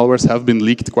some malwares have been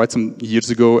leaked quite some years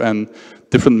ago, and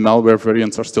different malware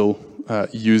variants are still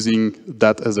using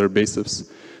that as their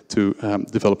basis to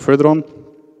develop further on.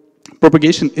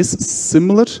 Propagation is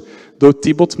similar, though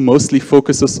TeaBot mostly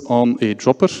focuses on a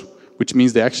dropper, which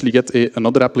means they actually get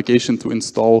another application to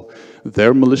install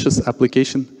their malicious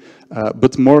application.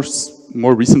 But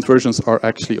more recent versions are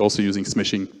actually also using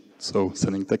smishing, so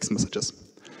sending text messages.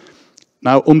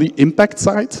 Now, on the impact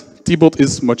side, TeaBot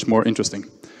is much more interesting.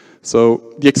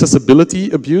 So the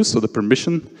accessibility abuse, so the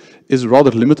permission, is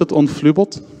rather limited on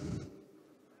FluBot.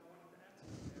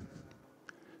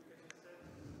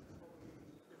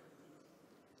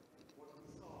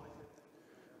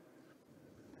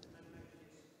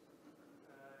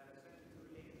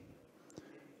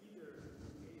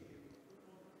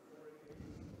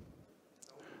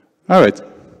 All right.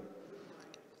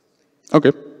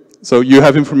 Okay. So you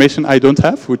have information I don't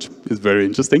have, which is very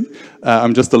interesting.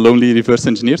 I'm just a lonely reverse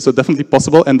engineer, so definitely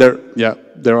possible. And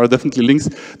there are definitely links.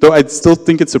 Though I still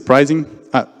think it's surprising.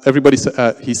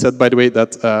 He said, by the way,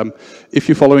 that if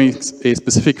you're following a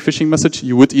specific phishing message,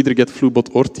 you would either get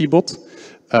FluBot or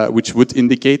TeaBot, which would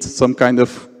indicate some kind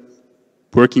of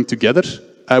working together,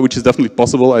 which is definitely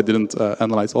possible. I didn't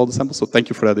analyze all the samples, so thank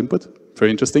you for that input. Very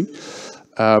interesting.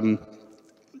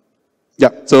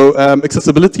 So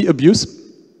accessibility abuse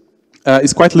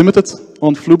is quite limited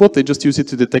on FluBot. They just use it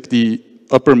to detect the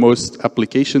uppermost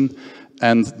application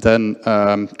and then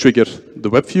trigger the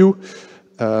web view.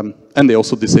 And they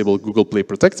also disable Google Play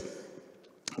Protect.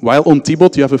 While on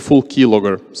TeaBot, you have a full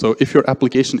keylogger. So if your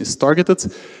application is targeted,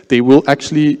 they will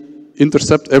actually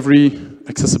intercept every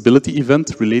accessibility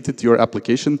event related to your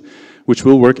application, which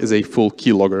will work as a full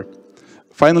keylogger.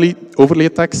 Finally, overlay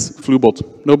attacks,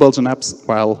 FluBot, no Belgian apps,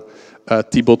 while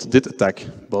TeaBot did attack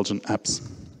Belgian apps.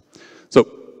 So,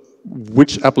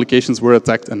 which applications were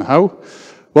attacked and how?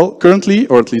 Well, currently,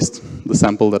 or at least the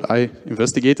sample that I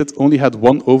investigated, only had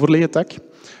one overlay attack,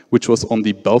 which was on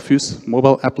the Belfius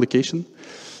mobile application.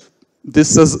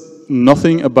 This says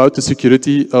nothing about the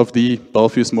security of the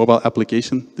Belfius mobile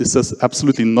application. This says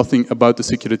absolutely nothing about the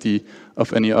security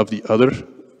of any of the other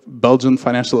Belgian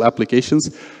financial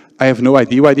applications. I have no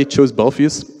idea why they chose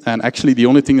Belfius, and actually the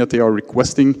only thing that they are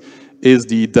requesting is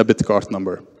the debit card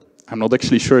number. I'm not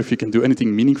actually sure if you can do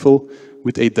anything meaningful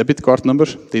with a debit card number.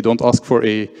 They don't ask for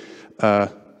a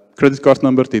credit card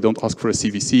number, they don't ask for a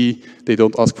CVC, they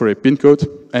don't ask for a PIN code,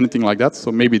 anything like that.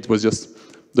 So maybe it was just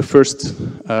the first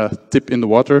tip in the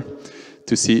water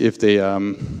to see if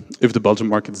the Belgian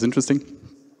market is interesting.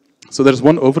 So there's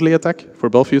one overlay attack for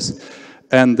Belfius,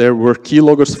 and there were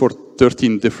keyloggers for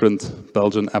 13 different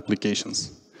Belgian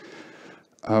applications.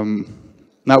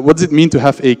 Now, what does it mean to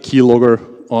have a keylogger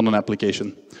on an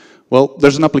application? Well,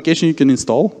 there's an application you can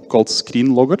install called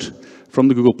Screen Logger from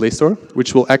the Google Play Store,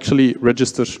 which will actually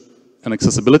register an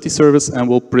accessibility service and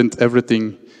will print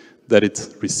everything that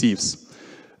it receives.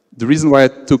 The reason why I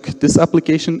took this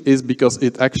application is because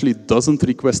it actually doesn't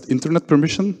request internet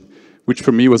permission, which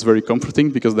for me was very comforting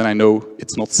because then I know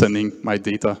it's not sending my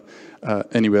data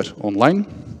anywhere online.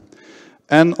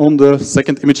 And on the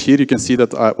second image here, you can see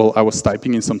that I was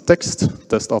typing in some text,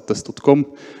 test.test.com,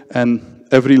 and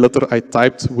every letter I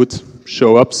typed would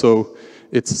show up, so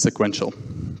it's sequential.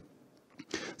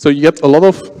 So you get a lot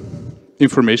of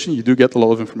information, you do get a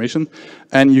lot of information,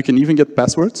 and you can even get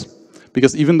passwords,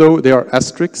 because even though they are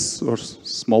asterisks or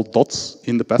small dots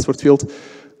in the password field,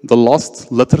 the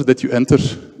last letter that you enter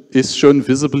is shown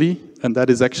visibly, and that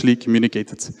is actually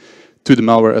communicated to the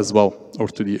malware as well, or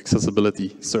to the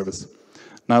accessibility service.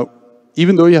 Now,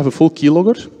 even though you have a full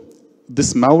keylogger,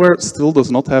 this malware still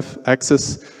does not have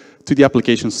access to the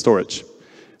application storage.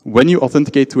 When you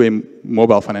authenticate to a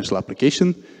mobile financial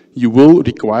application, you will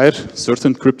require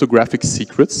certain cryptographic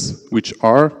secrets which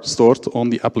are stored on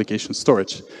the application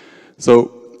storage.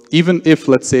 So even if,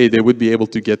 let's say, they would be able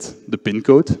to get the PIN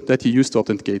code that you use to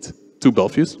authenticate to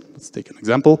Belfius, let's take an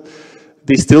example,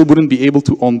 they still wouldn't be able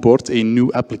to onboard a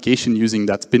new application using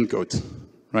that PIN code,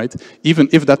 right? Even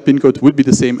if that PIN code would be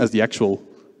the same as the actual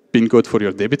PIN code for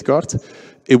your debit card,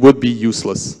 it would be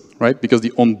useless, right? Because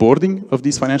the onboarding of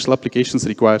these financial applications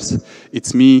requires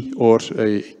it's me or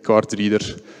a card reader,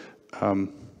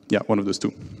 one of those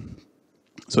two.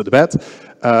 So the bad.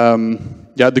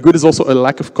 The good is also a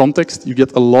lack of context. You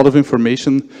get a lot of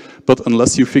information, but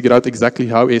unless you figure out exactly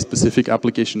how a specific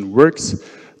application works,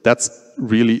 that's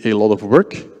really a lot of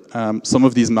work. Some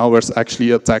of these malwares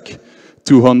actually attack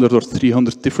 200 or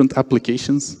 300 different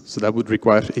applications. So that would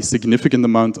require a significant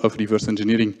amount of reverse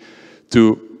engineering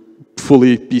to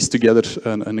fully piece together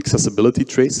an accessibility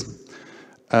trace.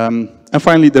 And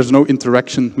finally, there's no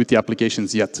interaction with the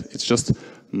applications yet. It's just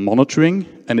monitoring,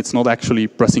 and it's not actually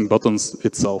pressing buttons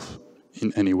itself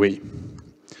in any way.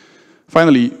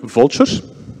 Finally, Vulture,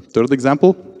 third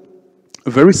example. A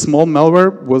very small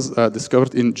malware was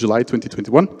discovered in July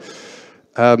 2021.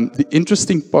 The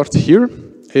interesting part here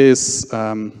is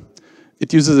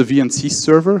it uses a VNC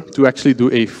server to actually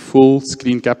do a full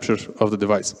screen capture of the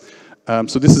device.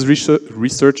 So this is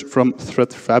research from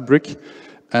Threat Fabric,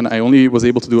 and I only was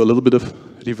able to do a little bit of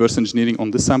reverse engineering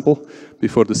on this sample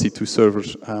before the C2 server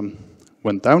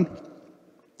went down.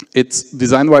 It's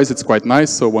design-wise, it's quite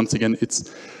nice. So once again,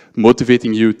 it's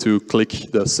motivating you to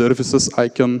click the services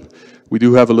icon. We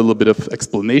do have a little bit of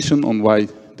explanation on why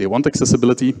they want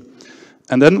accessibility.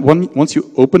 And then once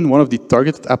you open one of the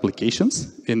targeted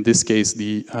applications, in this case,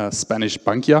 the Spanish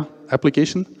Bankia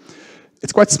application,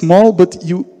 it's quite small, but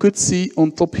you could see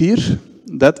on top here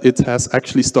that it has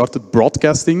actually started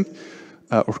broadcasting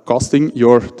or casting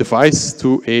your device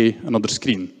to another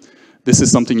screen. This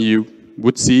is something you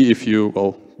would see if you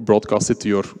broadcast it to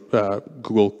your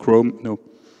Google Chrome. No,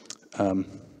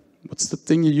 what's the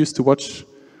thing you used to watch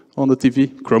on the TV?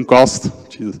 Chromecast.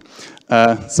 Jesus.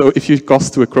 So if you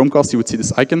cast to a Chromecast, you would see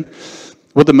this icon.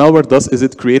 What the malware does is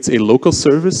it creates a local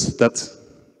service that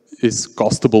is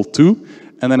castable to,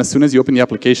 and then as soon as you open the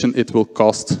application, it will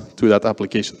cast to that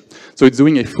application. So it's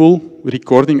doing a full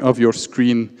recording of your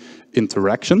screen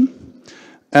interaction,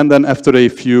 and then after a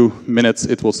few minutes,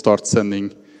 it will start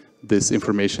sending this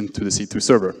information to the C2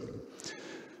 server.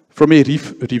 From a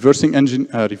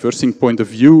reversing point of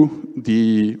view,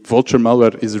 the Vulture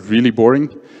malware is really boring.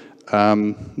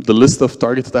 The list of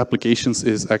targeted applications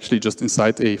is actually just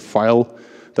inside a file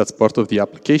that's part of the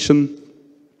application.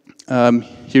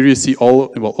 Here you see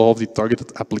all of the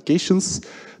targeted applications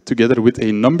together with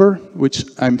a number, which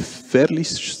I'm fairly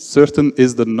certain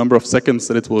is the number of seconds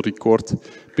that it will record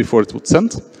before it would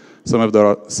send. Some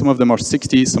of them are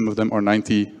 60, some of them are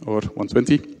 90 or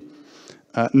 120.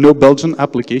 No Belgian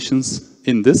applications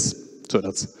in this, so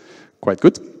that's quite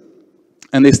good.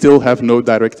 And they still have no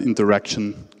direct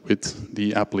interaction with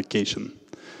the application.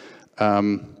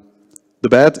 The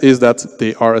bad is that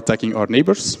they are attacking our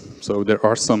neighbors. So there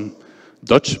are some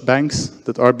Dutch banks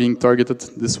that are being targeted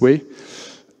this way.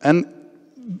 And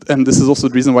this is also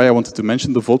the reason why I wanted to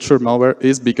mention the Vulture malware,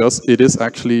 is because it is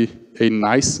actually a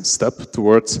nice step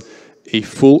towards a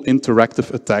full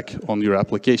interactive attack on your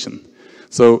application.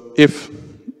 So if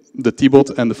the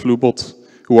TeaBot and the FluBot,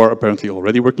 who are apparently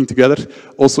already working together,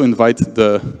 also invite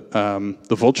the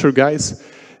Vulture guys,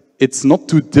 it's not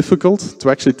too difficult to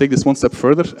actually take this one step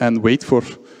further and wait for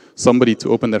somebody to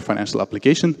open their financial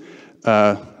application,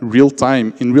 in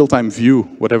real-time view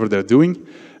whatever they're doing,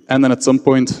 and then at some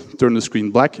point turn the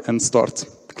screen black and start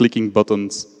clicking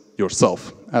buttons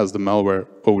yourself as the malware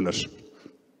owner.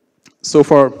 So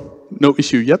far, no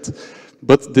issue yet,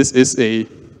 but this is a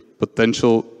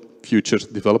potential future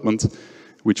development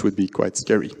which would be quite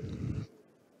scary.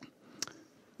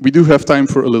 We do have time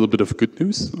for a little bit of good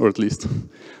news, or at least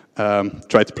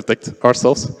try to protect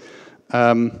ourselves.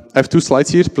 I have two slides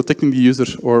here, protecting the user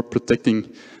or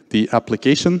protecting the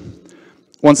application.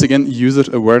 Once again, user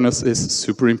awareness is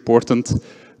super important.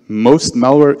 Most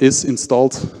malware is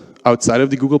installed outside of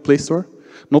the Google Play Store.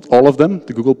 Not all of them.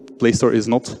 The Google Play Store is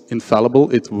not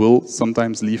infallible. It will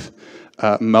sometimes leave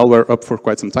malware up for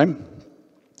quite some time.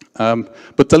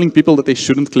 But telling people that they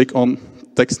shouldn't click on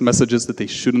text messages, that they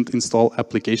shouldn't install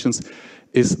applications,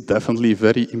 is definitely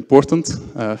very important.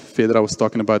 Fedra was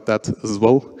talking about that as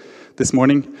well this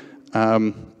morning.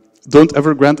 Don't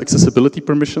ever grant accessibility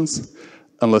permissions,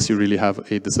 unless you really have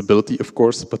a disability, of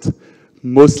course, but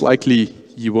most likely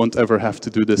you won't ever have to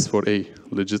do this for a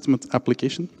legitimate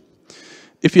application.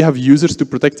 If you have users to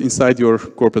protect inside your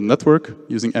corporate network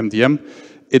using MDM,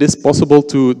 it is possible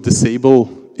to disable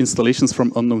installations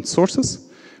from unknown sources,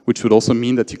 which would also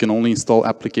mean that you can only install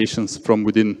applications from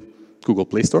within Google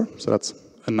Play Store. So that's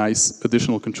a nice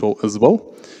additional control as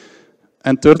well.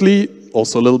 And thirdly,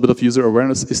 also a little bit of user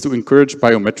awareness, is to encourage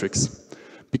biometrics.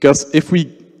 Because if we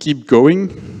keep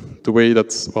going the way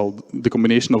that, well, the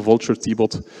combination of Vulture,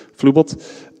 TeaBot,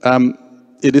 FluBot,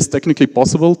 it is technically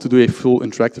possible to do a full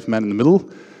interactive man in the middle,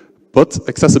 but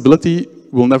accessibility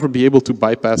will never be able to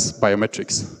bypass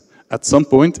biometrics. At some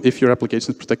point, if your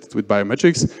application is protected with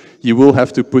biometrics, you will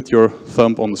have to put your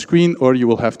thumb on the screen, or you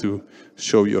will have to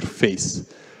show your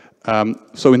face.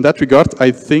 So in that regard,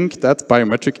 I think that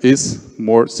biometric is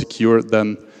more secure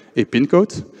than a PIN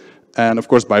code. And of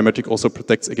course, biometric also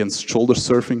protects against shoulder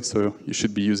surfing, so you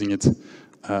should be using it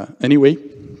anyway.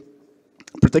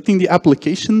 Protecting the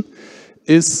application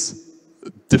is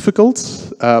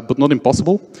difficult, but not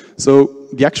impossible. So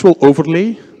the actual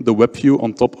overlay, the web view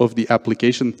on top of the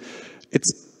application,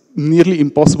 it's nearly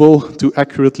impossible to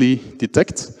accurately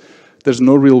detect. There's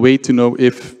no real way to know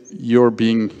if you're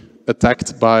being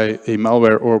attacked by a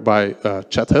malware or by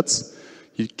chat heads.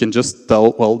 You can just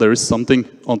tell, well, there is something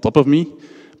on top of me,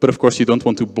 but of course you don't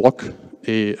want to block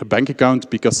a bank account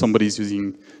because somebody's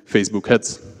using Facebook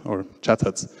heads or chat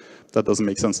heads. That doesn't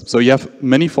make sense. So you have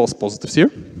many false positives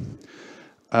here.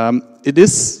 It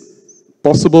is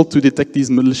possible to detect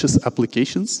these malicious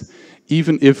applications,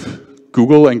 even if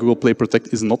Google and Google Play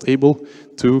Protect is not able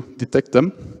to detect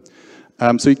them.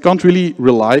 So you can't really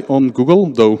rely on Google,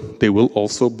 though they will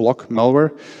also block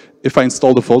malware. If I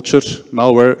install the vulture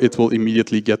malware, it will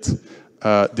immediately get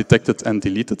detected and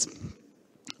deleted.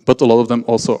 But a lot of them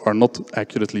also are not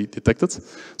accurately detected.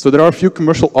 So there are a few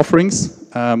commercial offerings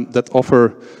that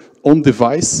offer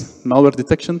on-device malware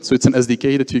detection. So it's an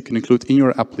SDK that you can include in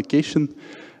your application,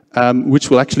 which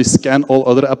will actually scan all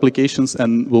other applications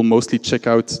and will mostly check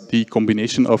out the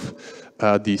combination of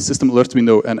the system alert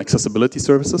window and accessibility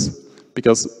services,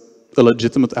 because a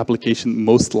legitimate application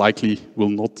most likely will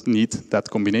not need that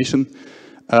combination.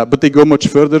 But they go much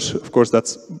further. Of course,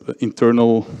 that's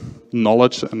internal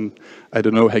knowledge, and I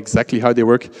don't know exactly how they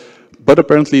work. But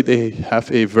apparently, they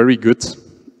have a very good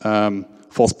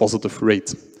false positive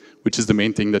rate, which is the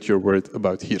main thing that you're worried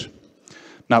about here.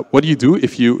 Now, what do you do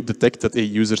if you detect that a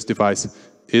user's device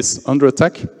is under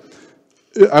attack?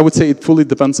 I would say it fully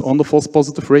depends on the false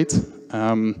positive rate.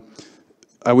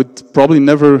 I would probably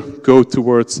never go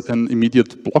towards an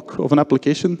immediate block of an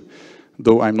application,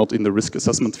 though I'm not in the risk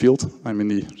assessment field. I'm in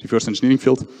the reverse engineering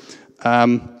field.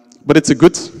 But it's a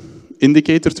good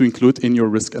indicator to include in your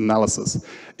risk analysis.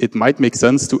 It might make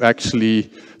sense to actually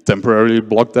temporarily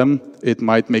block them. It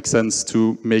might make sense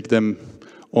to make them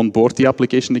onboard the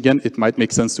application again. It might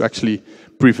make sense to actually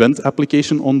prevent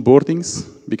application onboardings,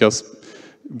 because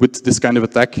with this kind of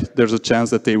attack, there's a chance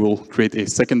that they will create a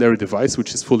secondary device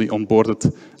which is fully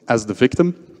onboarded as the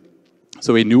victim.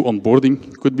 So a new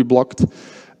onboarding could be blocked,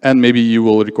 and maybe you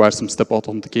will require some step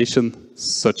authentication,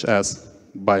 such as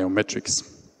biometrics.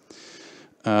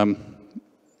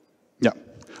 Yeah,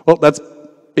 well, that's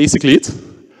basically it.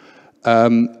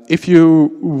 If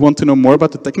you want to know more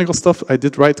about the technical stuff, I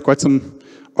did write quite some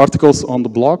articles on the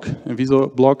blog,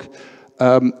 Inviso blog.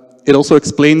 It also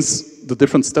explains the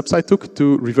different steps I took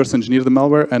to reverse engineer the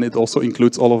malware, and it also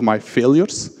includes all of my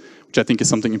failures, which I think is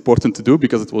something important to do,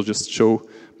 because it will just show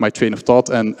my train of thought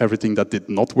and everything that did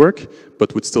not work,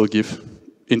 but would still give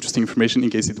interesting information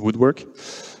in case it would work.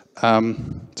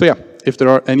 So yeah, if there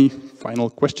are any final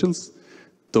questions,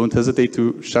 don't hesitate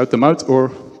to shout them out or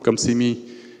come see me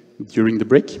during the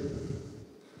break.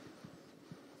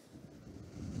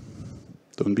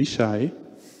 Don't be shy.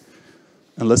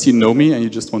 Unless you know me and you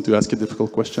just want to ask a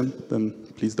difficult question, then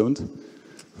please don't.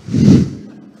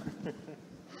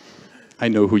 I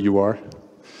know who you are.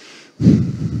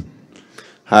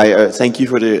 Hi, thank you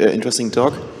for the interesting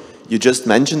talk. You just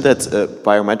mentioned that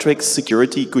biometrics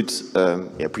security could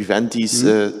prevent these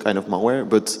kind of malware,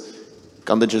 but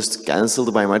can't they just cancel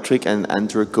the biometric and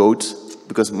enter a code?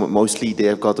 Because mostly they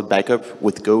have got a backup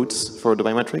with codes for the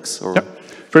biometrics? Or? Yeah,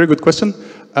 very good question.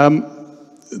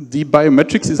 The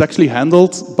biometrics is actually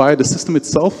handled by the system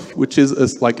itself, which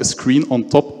is like a screen on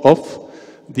top of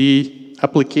the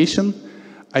application.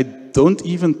 I don't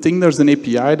even think there's an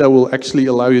API that will actually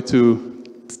allow you to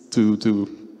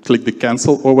click the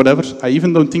cancel or whatever. I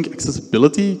even don't think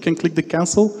accessibility can click the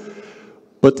cancel,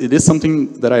 but it is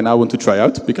something that I now want to try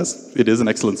out because it is an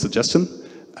excellent suggestion.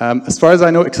 As far as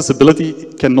I know,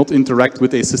 accessibility cannot interact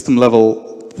with a system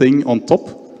level thing on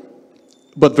top.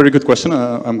 But very good question.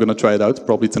 I'm going to try it out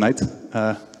probably tonight.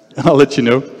 And I'll let you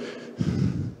know.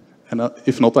 And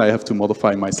if not, I have to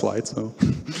modify my slide. So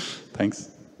thanks.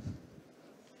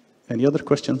 Any other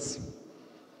questions?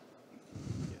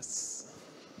 Yes.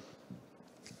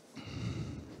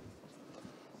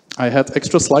 I had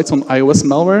extra slides on iOS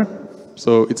malware.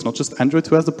 So it's not just Android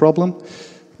who has the problem.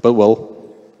 But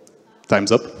well,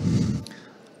 time's up.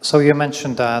 So you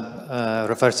mentioned that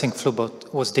reversing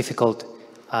FluBot was difficult.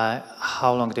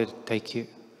 How long did it take you?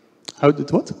 How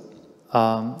did what?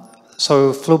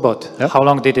 So FluBot, yeah. How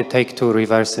long did it take to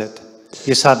reverse it?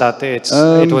 You said that it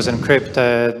was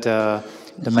encrypted,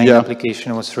 the main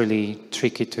application was really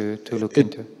tricky to look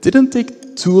into. It didn't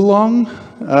take too long,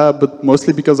 but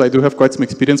mostly because I do have quite some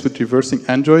experience with reversing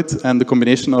Android, and the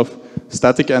combination of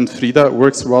static and Frida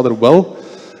works rather well.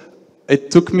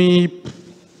 It took me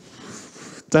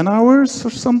 10 hours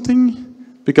or something,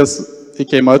 because it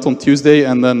came out on Tuesday,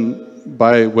 and then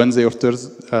by Wednesday or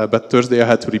Thursday I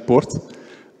had to report,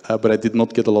 but I did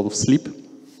not get a lot of sleep.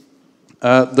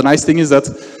 The nice thing is that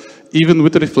even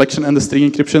with the reflection and the string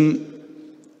encryption,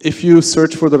 if you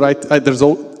search for the right,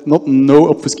 no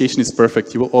obfuscation is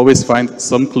perfect. You will always find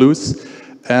some clues.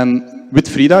 And with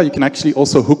Frida, you can actually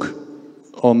also hook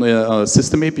on a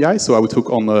system API. So I would hook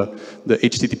on the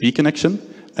HTTP connection.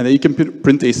 And then you can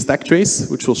print a stack trace,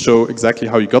 which will show exactly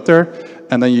how you got there.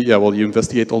 And then you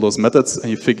investigate all those methods, and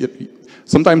you figure.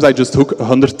 Sometimes I just hook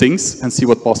 100 things and see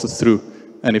what passes through.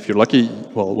 And if you're lucky,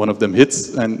 well, one of them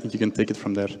hits, and you can take it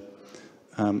from there.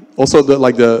 Also,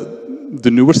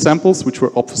 the newer samples, which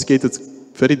were obfuscated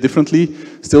very differently,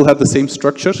 still had the same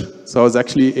structure. So I was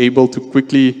actually able to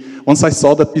quickly, once I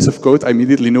saw that piece of code, I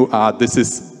immediately knew, this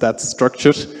is that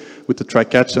structure with the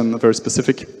try-catch and very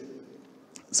specific.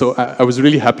 So I was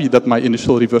really happy that my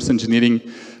initial reverse engineering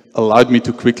allowed me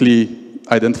to quickly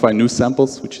identify new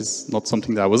samples, which is not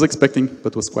something that I was expecting,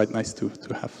 but was quite nice to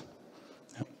have.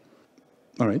 Yeah.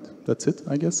 All right, that's it,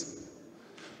 I guess.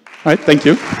 All right, thank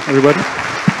you, everybody.